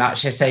very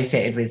much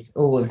associated with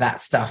all of that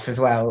stuff as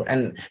well.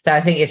 And so I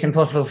think it's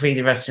impossible for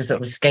either of us to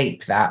sort of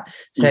escape that.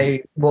 So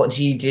what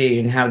do you do,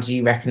 and how do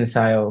you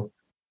reconcile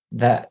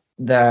that,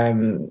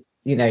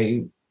 you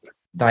know,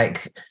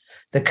 like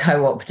the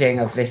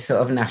co-opting of this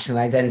sort of national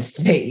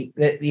identity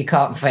that you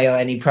can't feel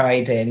any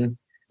pride in,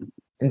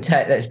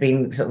 that's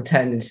been sort of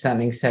turned into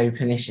something so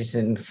pernicious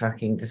and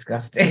fucking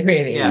disgusting,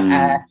 really.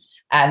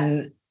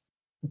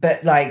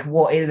 But like,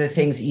 what are the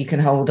things that you can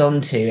hold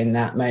on to in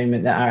that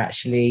moment that are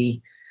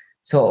actually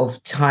sort of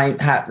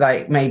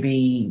like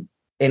maybe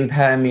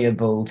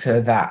impermeable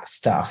to that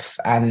stuff?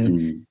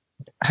 And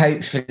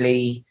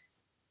hopefully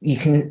you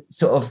can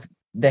sort of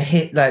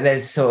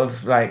there's sort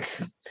of like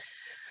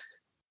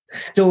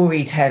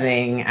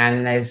storytelling,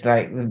 and there's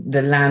like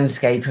the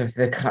landscape of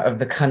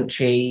the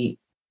country,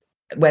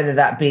 whether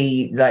that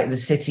be like the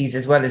cities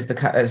as well as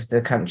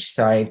the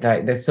countryside,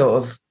 like the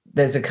sort of,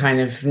 there's a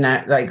kind of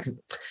like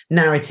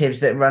narratives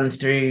that run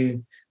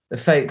through the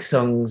folk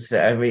songs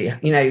that are really,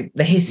 you know,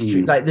 the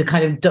history, like the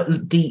kind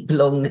of deep,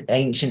 long,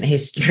 ancient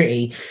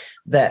history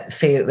that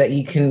feel that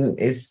you can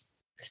is,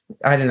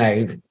 I don't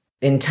know,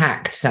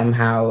 intact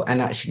somehow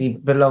and actually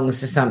belongs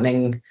to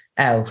something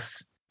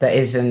else that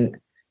isn't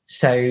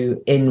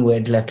so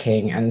inward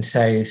looking and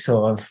so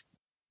sort of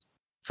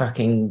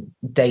fucking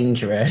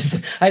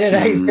dangerous. I don't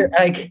know. So,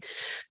 like,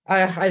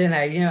 I don't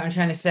know. You know what I'm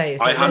trying to say?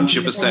 It's I like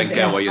 100%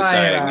 get what you're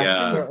saying.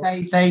 Yeah,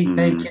 they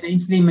can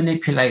easily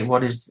manipulate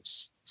what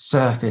is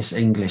surface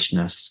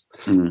Englishness,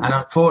 and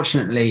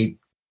unfortunately,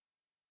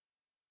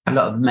 a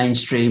lot of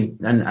mainstream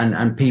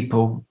and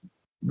people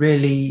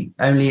really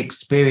only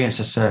experience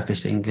a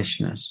surface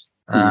Englishness.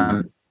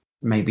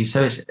 Maybe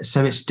so.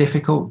 It's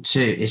difficult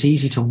to. It's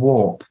easy to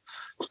warp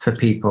for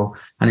people,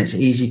 and it's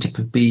easy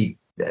to be,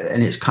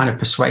 and it's kind of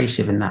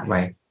persuasive in that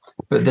way.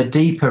 But the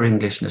deeper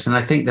Englishness, and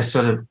I think the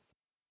sort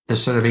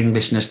of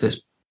Englishness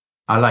that's,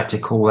 I like to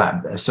call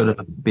that sort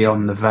of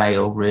beyond the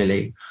veil,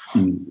 really.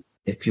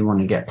 If you want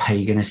to get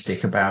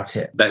paganistic about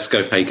it, let's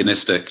go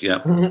paganistic. Yeah,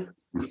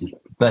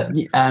 but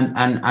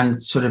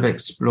and sort of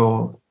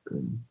explore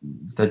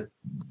the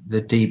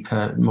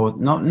deeper, more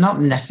not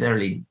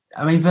necessarily.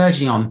 I mean,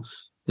 verging on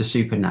the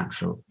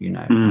supernatural, you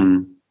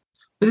know.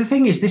 But the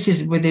thing is, this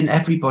is within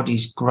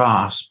everybody's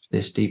grasp,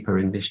 this deeper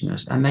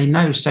Englishness, and they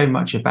know so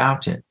much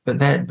about it, but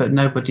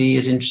nobody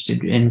is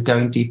interested in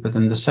going deeper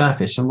than the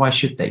surface. And why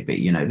should they be?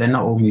 You know, they're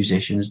not all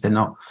musicians. They're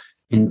not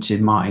into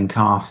Martin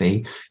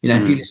Carthy. You know,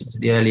 if you listen to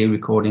the earlier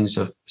recordings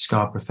of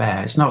Scarborough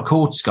Fair, it's not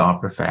called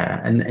Scarborough Fair,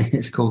 and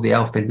it's called The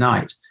Elfin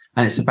Knight.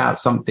 And it's about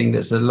something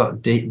that's a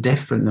lot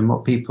different than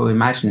what people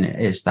imagine it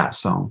is, that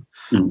song.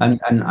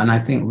 And I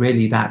think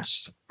really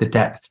that's the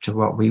depth to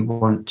what we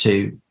want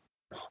to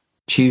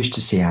choose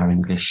to see our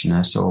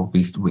Englishness, or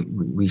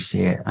we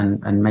see it,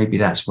 and maybe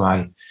that's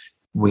why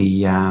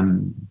we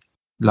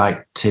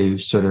like to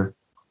sort of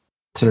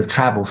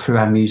travel through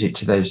our music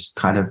to those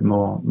kind of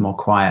more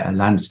quieter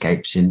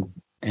landscapes in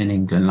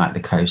England, like the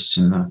coasts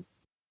and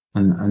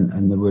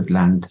the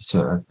woodland,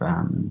 sort of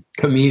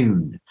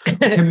commune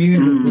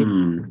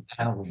with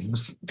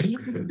elves.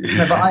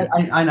 No, but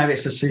I know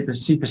it's a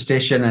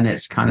superstition, and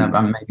it's kind of,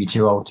 I'm maybe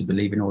too old to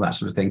believe in all that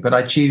sort of thing, but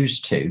I choose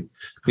to,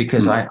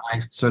 because I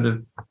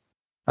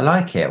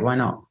like it. Why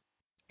not?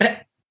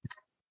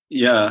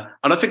 Yeah,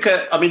 and I think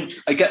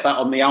I get that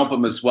on the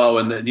album as well,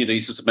 and you know,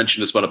 you sort of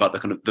mentioned as well about the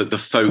kind of the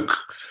folk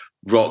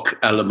rock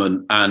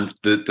element, and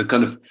the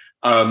kind of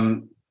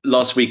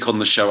last week on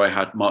the show I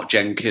had Mark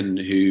Jenkin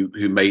who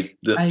made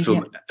the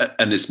film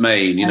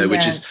Ennismane, you know,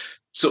 which is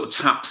sort of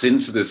taps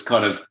into this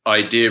kind of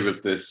idea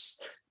of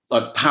this,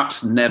 like,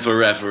 perhaps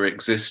never ever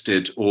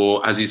existed,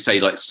 or as you say,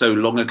 like so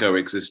long ago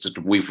existed,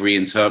 we've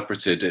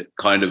reinterpreted it,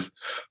 kind of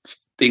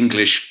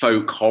English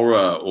folk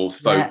horror or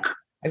folk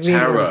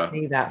terror. I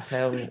really see that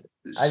film.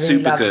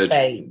 Super good.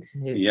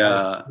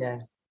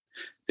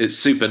 It's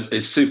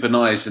super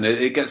nice, and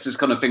it gets this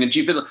kind of thing. And do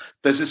you feel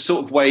there's this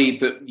sort of way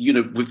that, you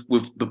know, with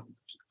the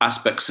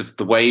aspects of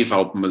the Wave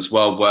album as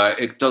well, where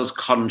it does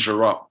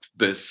conjure up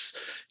this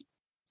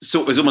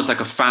sort of, it's almost like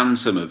a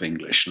phantom of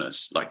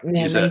Englishness. Like,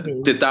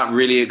 did that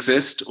really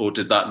exist, or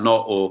did that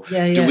not? Or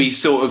do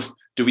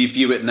we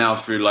view it now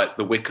through like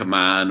The Wicker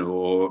Man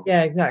or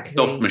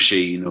Soft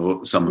Machine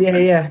or something?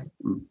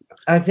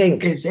 I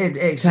think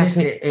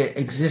it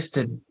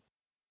existed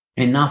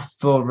enough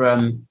for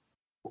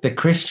the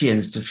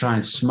Christians to try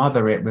and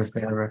smother it with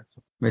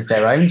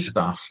their own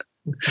stuff.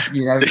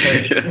 You know, so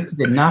it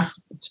existed enough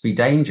to be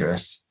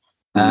dangerous.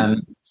 I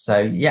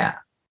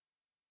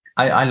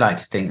like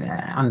to think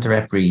that under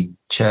every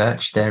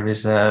church there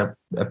is a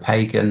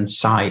pagan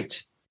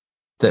site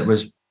that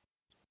was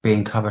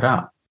being covered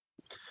up.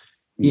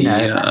 You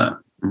know,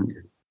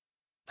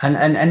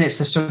 and it's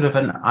a sort of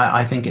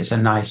I think it's a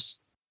nice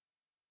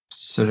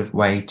sort of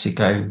way to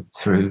go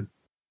through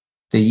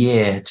the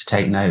year, to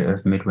take note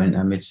of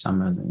midwinter,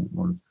 midsummer, and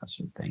all that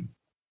sort of thing.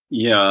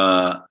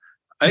 Yeah.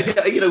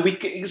 You know,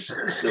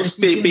 it's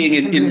being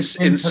in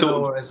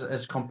sort of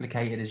as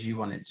complicated as you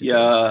want it to.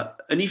 Yeah,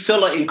 and you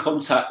feel like in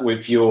contact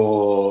with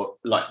your,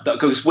 like,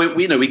 because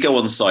we know we go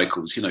on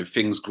cycles. You know,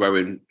 things grow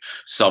in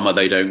summer,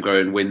 they don't grow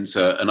in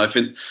winter, and I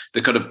think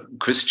the kind of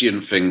Christian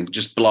thing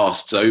just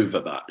blasts over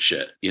that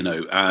shit. You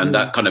know, and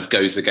that kind of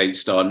goes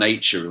against our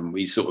nature, and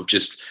we sort of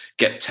just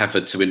get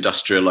tethered to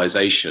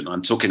industrialization.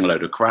 I'm talking a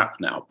load of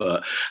crap now,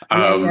 but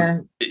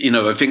you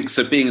know, I think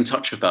so. Being in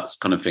touch with that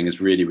kind of thing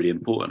is really, really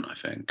important, I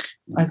think.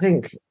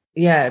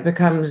 it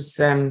becomes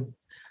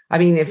I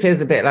mean, it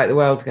feels a bit like the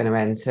world's going to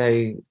end,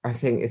 so I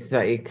think it's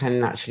like you're kind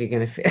of naturally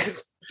going to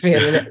feel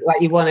a little,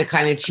 like you want to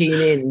kind of tune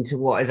in to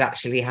what is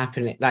actually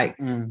happening, like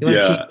you want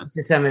to tune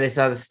into some of this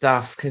other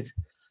stuff, because,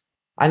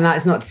 and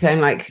that's not to say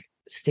I'm like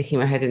sticking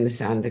my head in the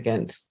sand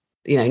against,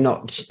 you know,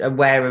 not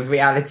aware of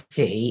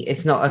reality.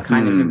 It's not a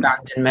kind of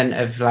abandonment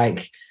of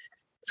like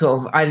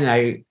sort of, I don't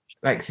know,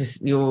 like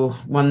your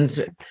ones.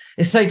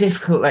 It's so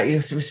difficult, like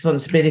your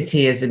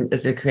responsibility as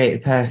a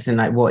creative person,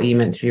 like what are you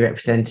meant to be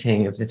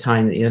representing of the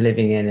time that you're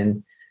living in,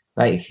 and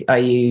like are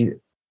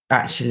you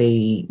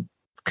actually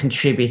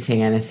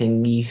contributing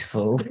anything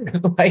useful?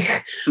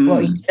 Like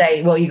what you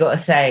say, what you got to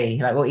say,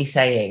 like what you're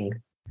saying,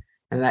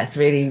 and that's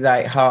really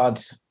like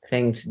hard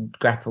thing to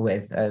grapple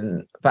with.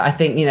 But I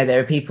think, you know, there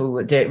are people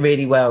that do it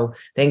really well.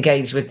 They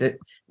engage with the,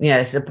 you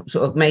know, sort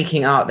of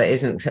making art that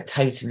isn't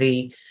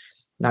totally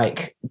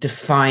like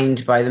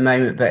defined by the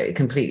moment, but it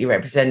completely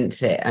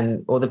represents it,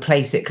 and or the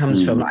place it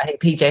comes from. I think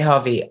PJ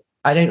Harvey,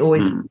 I don't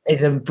always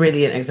is a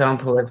brilliant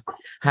example of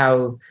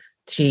how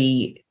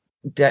she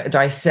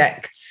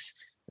dissects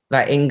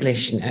like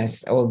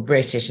Englishness or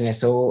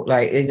Britishness, or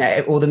like, you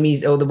know, or the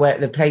music, or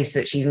the place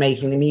that she's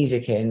making the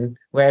music in,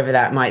 wherever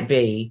that might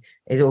be,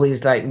 is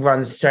always like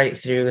runs straight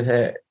through with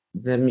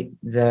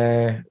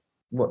the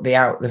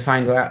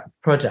final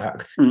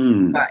product.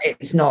 But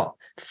it's not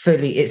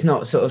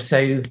sort of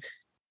so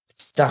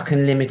stuck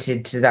and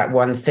limited to that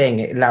one thing.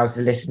 It allows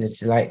the listener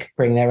to like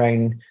bring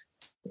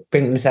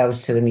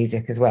themselves to the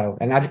music as well.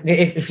 And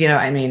if you know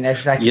what I mean,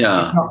 there's like, it's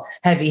not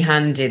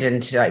heavy-handed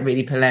and to like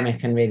really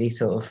polemic and really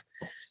sort of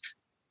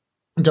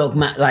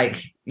dogma,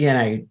 like, you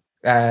know,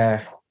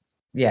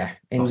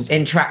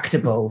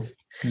 intractable.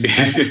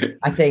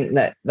 I think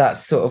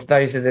that's sort of,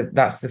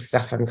 that's the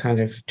stuff I'm kind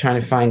of trying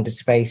to find the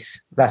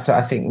space. That's what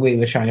I think we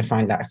were trying to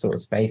find, that sort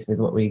of space with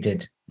what we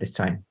did this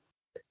time.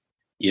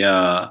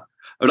 Yeah.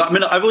 I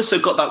mean, I've also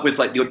got that with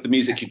like the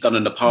music you've done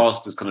in the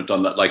past has kind of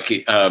done that,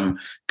 like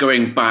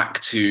going back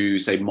to,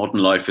 say,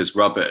 Modern Life is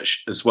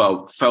Rubbish as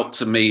well, felt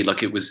to me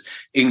like it was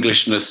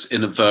Englishness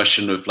in a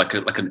version of like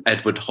an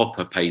Edward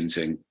Hopper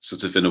painting,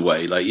 sort of, in a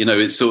way. Like, you know,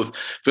 it's sort of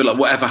feel like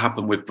whatever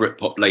happened with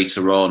Britpop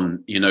later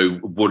on, you know,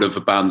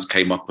 whatever bands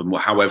came up and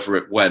however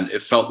it went,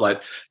 it felt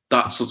like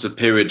that sort of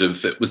period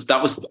of that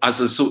was as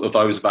a sort of,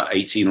 I was about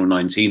 18 or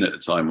 19 at the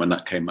time when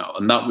that came out.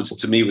 And that was,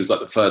 to me, was like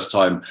the first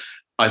time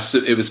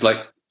it was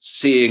like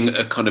seeing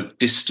a kind of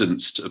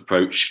distanced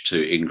approach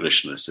to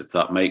Englishness, if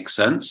that makes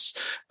sense.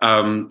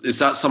 Is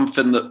that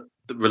something that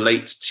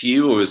relates to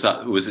you, or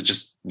was it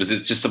just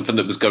something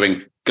that was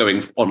going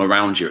on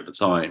around you at the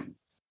time?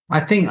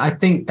 I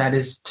think that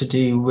is to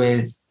do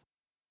with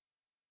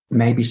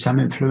maybe some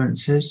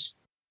influences.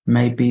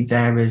 Maybe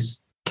there is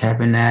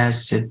Kevin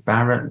Ayres, Syd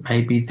Barrett.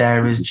 Maybe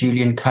there is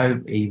Julian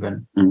Cope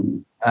even.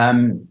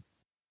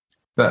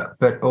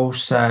 But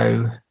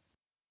also,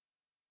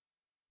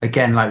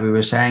 again, like we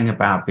were saying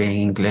about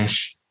being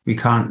English, we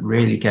can't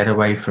really get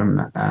away from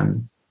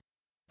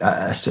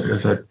a sort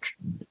of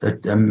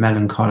a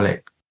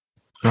melancholic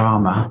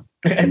drama.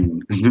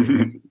 And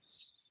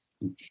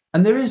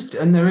there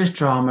is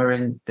drama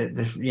in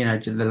the you know,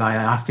 the line,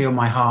 I feel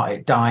my heart,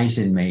 it dies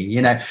in me.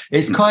 You know,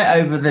 it's quite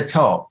over the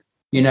top.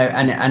 You know,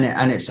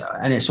 and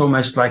it's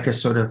almost like a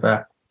sort of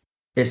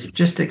it's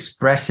just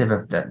expressive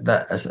of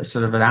that as a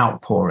sort of an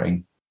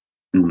outpouring.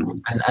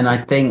 And I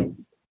think,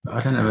 I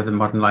don't know whether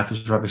Modern Life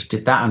is Rubbish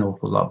did that an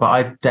awful lot, but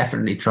I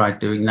definitely tried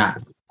doing that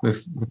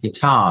with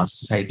guitars,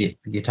 say the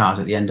guitars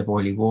at the end of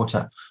Oily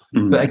Water.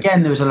 But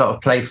again, there was a lot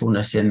of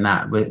playfulness in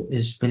that.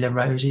 Is Villa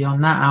Rosie on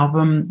that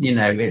album? You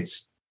know,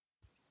 it's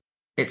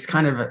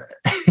kind of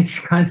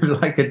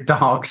like a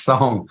dark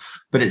song,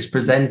 but it's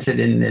presented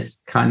in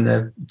this kind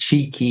of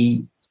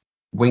cheeky,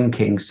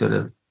 winking sort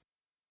of,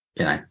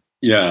 you know,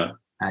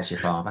 as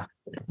your father.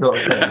 Sort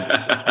of thing.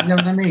 You know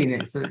what I mean?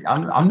 It's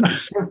I'm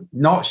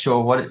not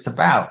sure what it's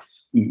about,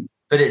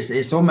 but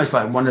it's almost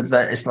like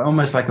it's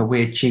almost like a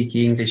weird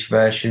cheeky English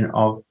version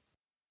of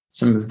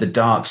some of the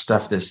dark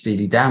stuff that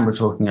Steely Dan were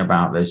talking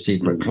about, those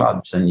secret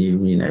clubs, and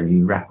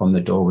you rap on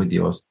the door with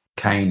your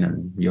cane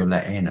and you're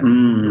let in,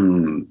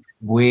 and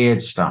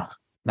weird stuff,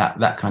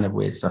 that kind of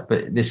weird stuff.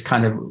 But this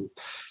kind of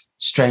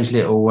strange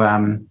little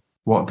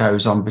what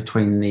goes on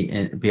behind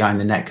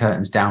the net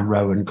curtains down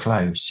Rowan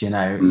Close, you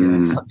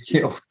know,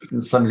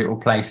 some little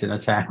place in a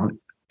town,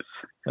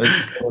 a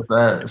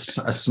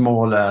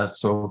smaller,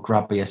 sort of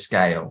grubbier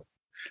scale.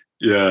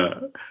 Yeah.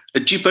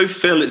 Do you both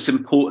feel it's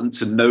important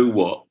to know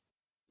what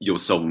your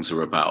songs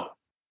are about?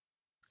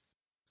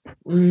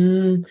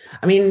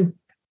 I mean,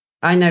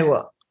 I know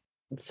what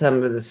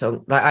some of the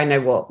songs, like I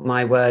know what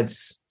my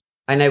words,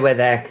 I know where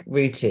they're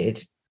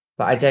rooted,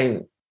 but I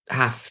don't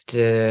have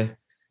to.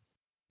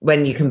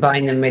 When you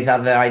combine them with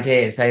other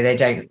ideas, they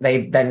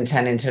then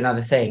turn into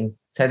another thing.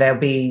 So they'll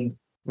be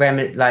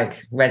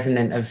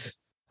resonant of,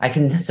 I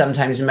can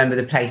sometimes remember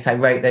the place I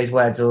wrote those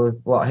words, or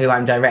who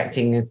I'm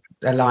directing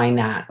a line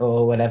at,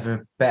 or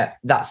whatever. But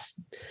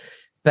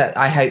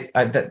I hope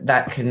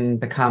that can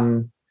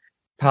become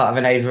part of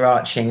an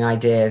overarching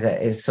idea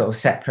that is sort of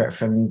separate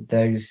from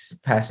those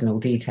personal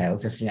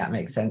details, if that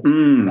makes sense.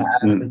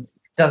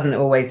 Doesn't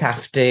always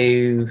have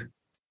to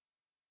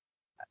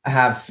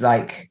have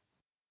like,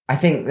 I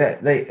think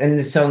that in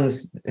the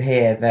songs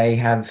here, they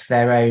have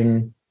their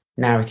own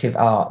narrative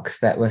arcs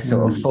that were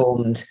sort of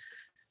formed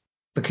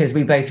because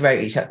we both wrote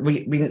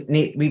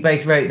we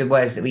both wrote the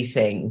words that we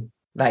sing.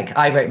 Like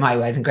I wrote my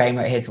words and Graham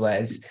wrote his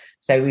words.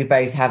 So we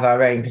both have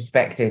our own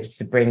perspectives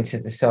to bring to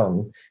the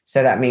song.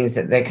 So that means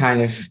that they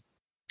kind of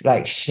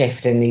like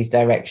shift in these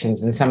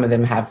directions. And some of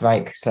them have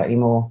like slightly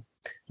more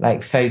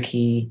like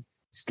folky,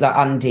 like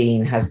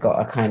Undine has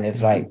got a kind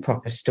of like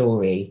proper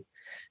story,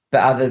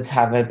 but others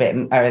have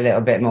are a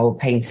little bit more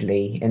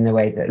painterly in the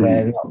way that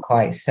they're not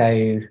quite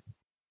so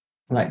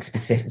like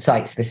specific,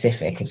 site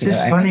specific. It's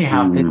just funny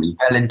how things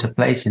fell into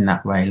place in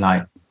that way.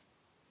 Like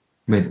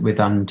with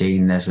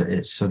Undine,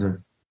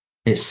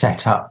 it's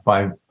set up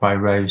by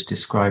Rose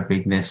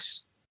describing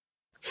this,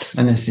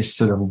 and there's this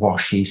sort of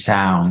washy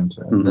sound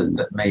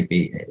that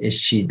maybe is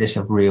she this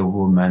a real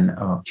woman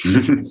or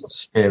a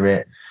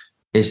spirit?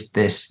 Is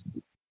this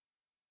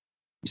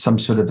some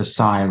sort of a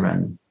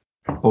siren,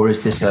 or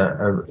is this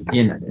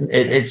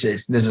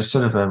it's there's a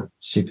sort of a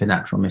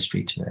supernatural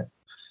mystery to it.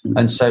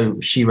 And so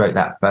she wrote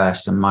that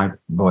first, and my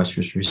voice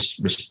was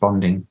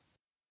responding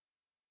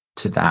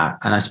to that.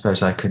 And I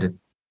suppose I could have,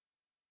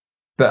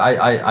 but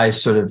I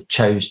sort of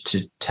chose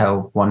to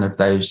tell one of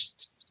those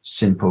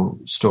simple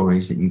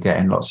stories that you get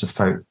in lots of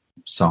folk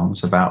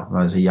songs about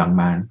as a young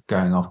man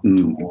going off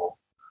to war,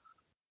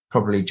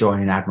 probably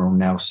joining Admiral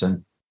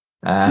Nelson.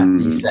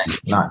 He's saying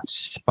like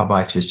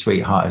bye-bye to his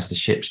sweetheart as the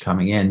ship's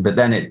coming in, but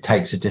then it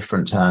takes a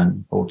different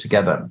turn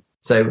altogether.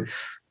 So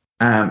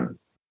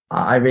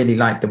I really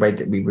like the way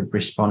that we would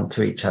respond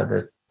to each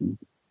other's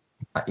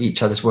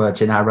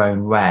words in our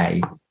own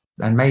way,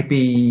 and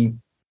maybe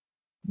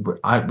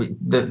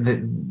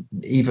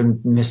even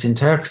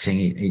misinterpreting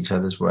each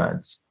other's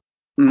words,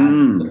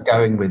 and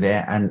going with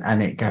it,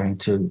 and it going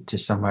to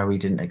somewhere we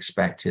didn't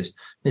expect. It's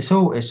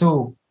all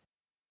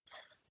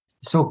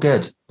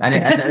good, and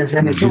it's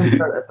all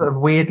sort of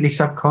weirdly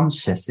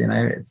subconscious, you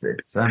know. It's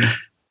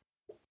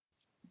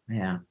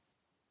yeah.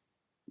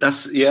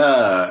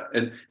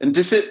 And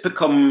does it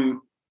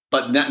become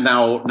like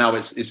now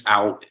it's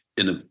out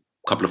in a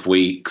couple of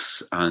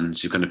weeks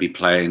and you're going to be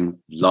playing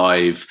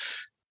live?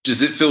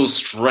 Does it feel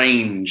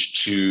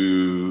strange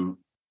to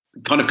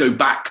kind of go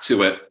back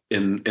to it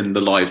in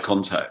the live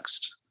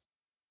context?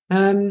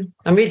 I'm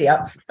really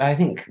up. I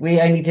think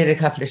we only did a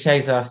couple of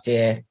shows last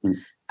year,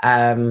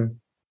 and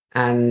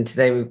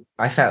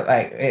I felt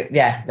like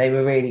they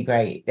were really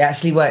great. They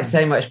actually worked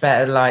so much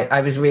better. Like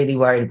I was really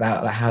worried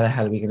about like how the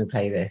hell are we going to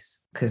play this,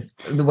 because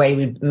the way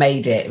we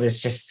made it was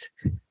just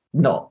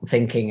not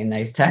thinking in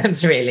those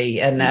terms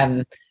really.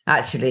 And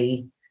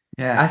actually,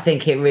 I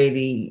think it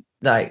really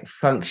like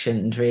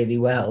functioned really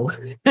well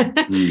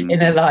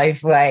in a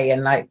live way,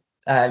 and like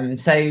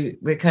so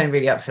we're kind of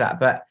really up for that.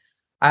 But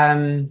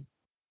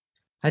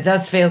it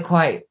does feel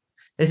quite.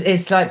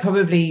 It's like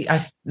probably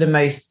the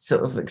most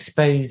sort of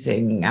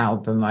exposing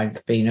album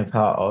I've been a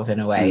part of in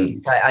a way.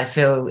 So I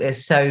feel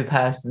it's so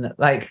personal.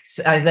 Like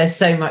there's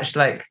so much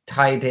like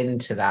tied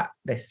into that.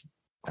 This,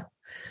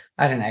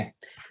 I don't know.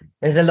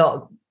 There's a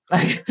lot,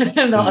 like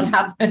a lot has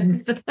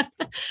happened.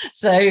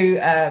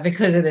 So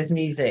because of this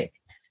music.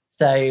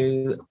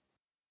 So,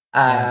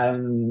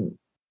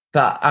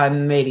 but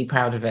I'm really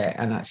proud of it,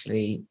 and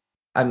actually,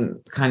 I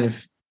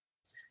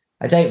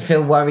don't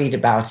feel worried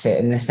about it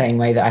in the same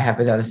way that I have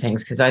with other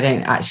things, because I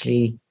don't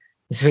actually,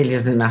 this really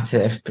doesn't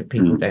matter if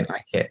people don't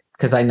like it,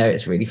 because I know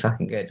it's really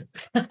fucking good.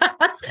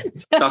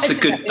 That's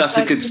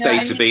a good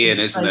state to be in,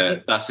 isn't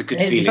it? That's a good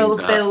feeling to have. It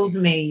fulfilled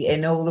me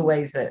in all the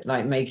ways that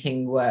like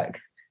making work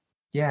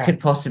could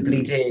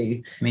possibly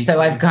do.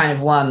 So I've kind of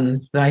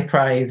won my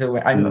prize,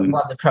 or I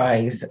won the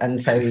prize, and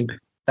so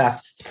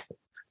that's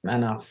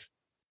enough.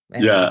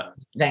 Yeah.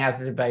 Then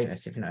as a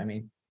bonus, if you know what I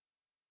mean.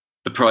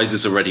 The prize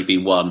has already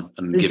been won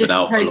and given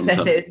out.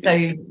 It's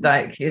so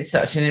like it's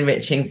such an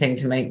enriching thing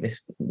to make this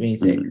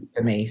music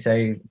for me.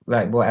 So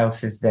like, what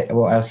else is there?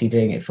 What else are you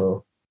doing it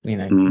for? You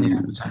know.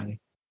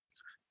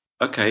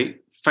 Okay,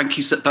 thank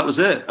you. That was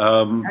it.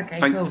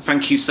 Cool.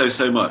 Thank you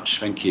so much.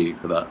 Thank you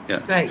for that. Yeah,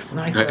 great,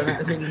 nice. Great. That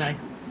was really nice.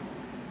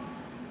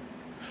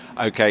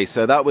 Okay,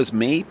 so that was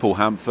me, Paul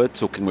Hamford,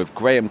 talking with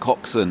Graham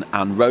Coxon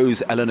and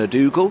Rose Eleanor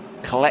Dougal,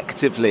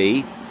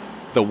 collectively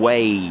The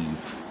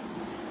Wave.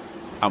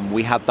 And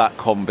we had that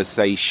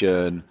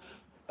conversation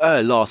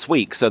last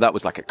week. So that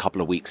was like a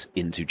couple of weeks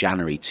into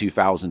January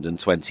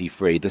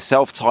 2023. The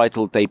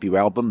self-titled debut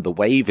album, The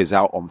Wave, is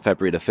out on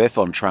February the 5th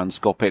on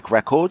Transcopic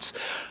Records.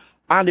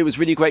 And it was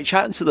really great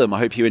chatting to them. I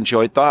hope you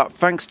enjoyed that.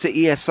 Thanks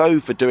to ESO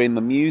for doing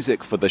the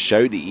music for the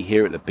show that you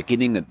hear at the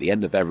beginning and the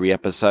end of every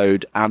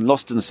episode. And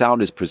Lost in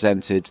Sound is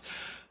presented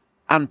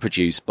and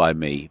produced by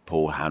me,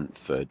 Paul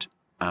Hamford.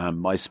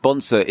 My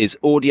sponsor is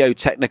Audio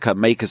Technica,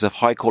 makers of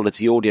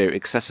high-quality audio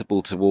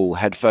accessible to all: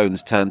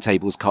 headphones,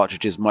 turntables,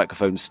 cartridges,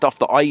 microphones, stuff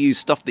that I use,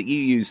 stuff that you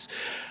use.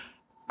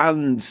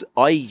 And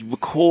I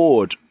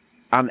record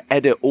and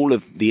edit all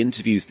of the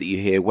interviews that you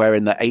hear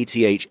wearing the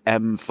ATH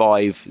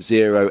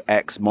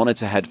M50X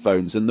monitor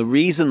headphones. And the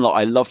reason that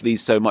I love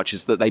these so much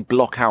is that they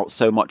block out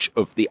so much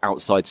of the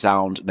outside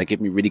sound and they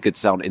give me really good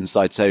sound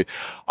inside. So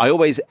I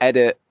always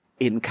edit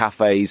in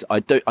cafes. I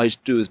do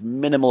as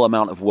minimal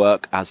amount of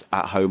work as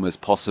at home as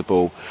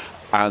possible.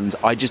 And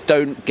I just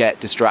don't get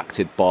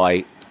distracted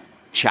by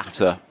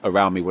chatter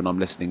around me when I'm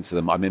listening to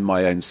them. I'm in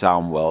my own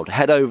sound world.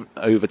 Head over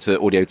to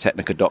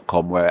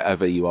audiotechnica.com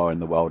wherever you are in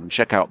the world and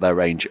check out their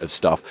range of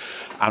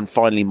stuff. And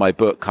finally, my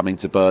book, Coming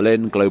to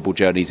Berlin, Global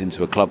Journeys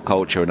into a Club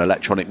Culture and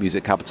Electronic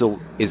Music Capital,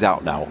 is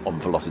out now on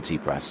Velocity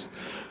Press.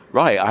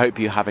 Right, I hope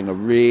you're having a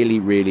really,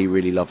 really,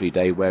 really lovely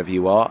day wherever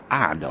you are,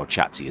 and I'll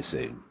chat to you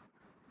soon.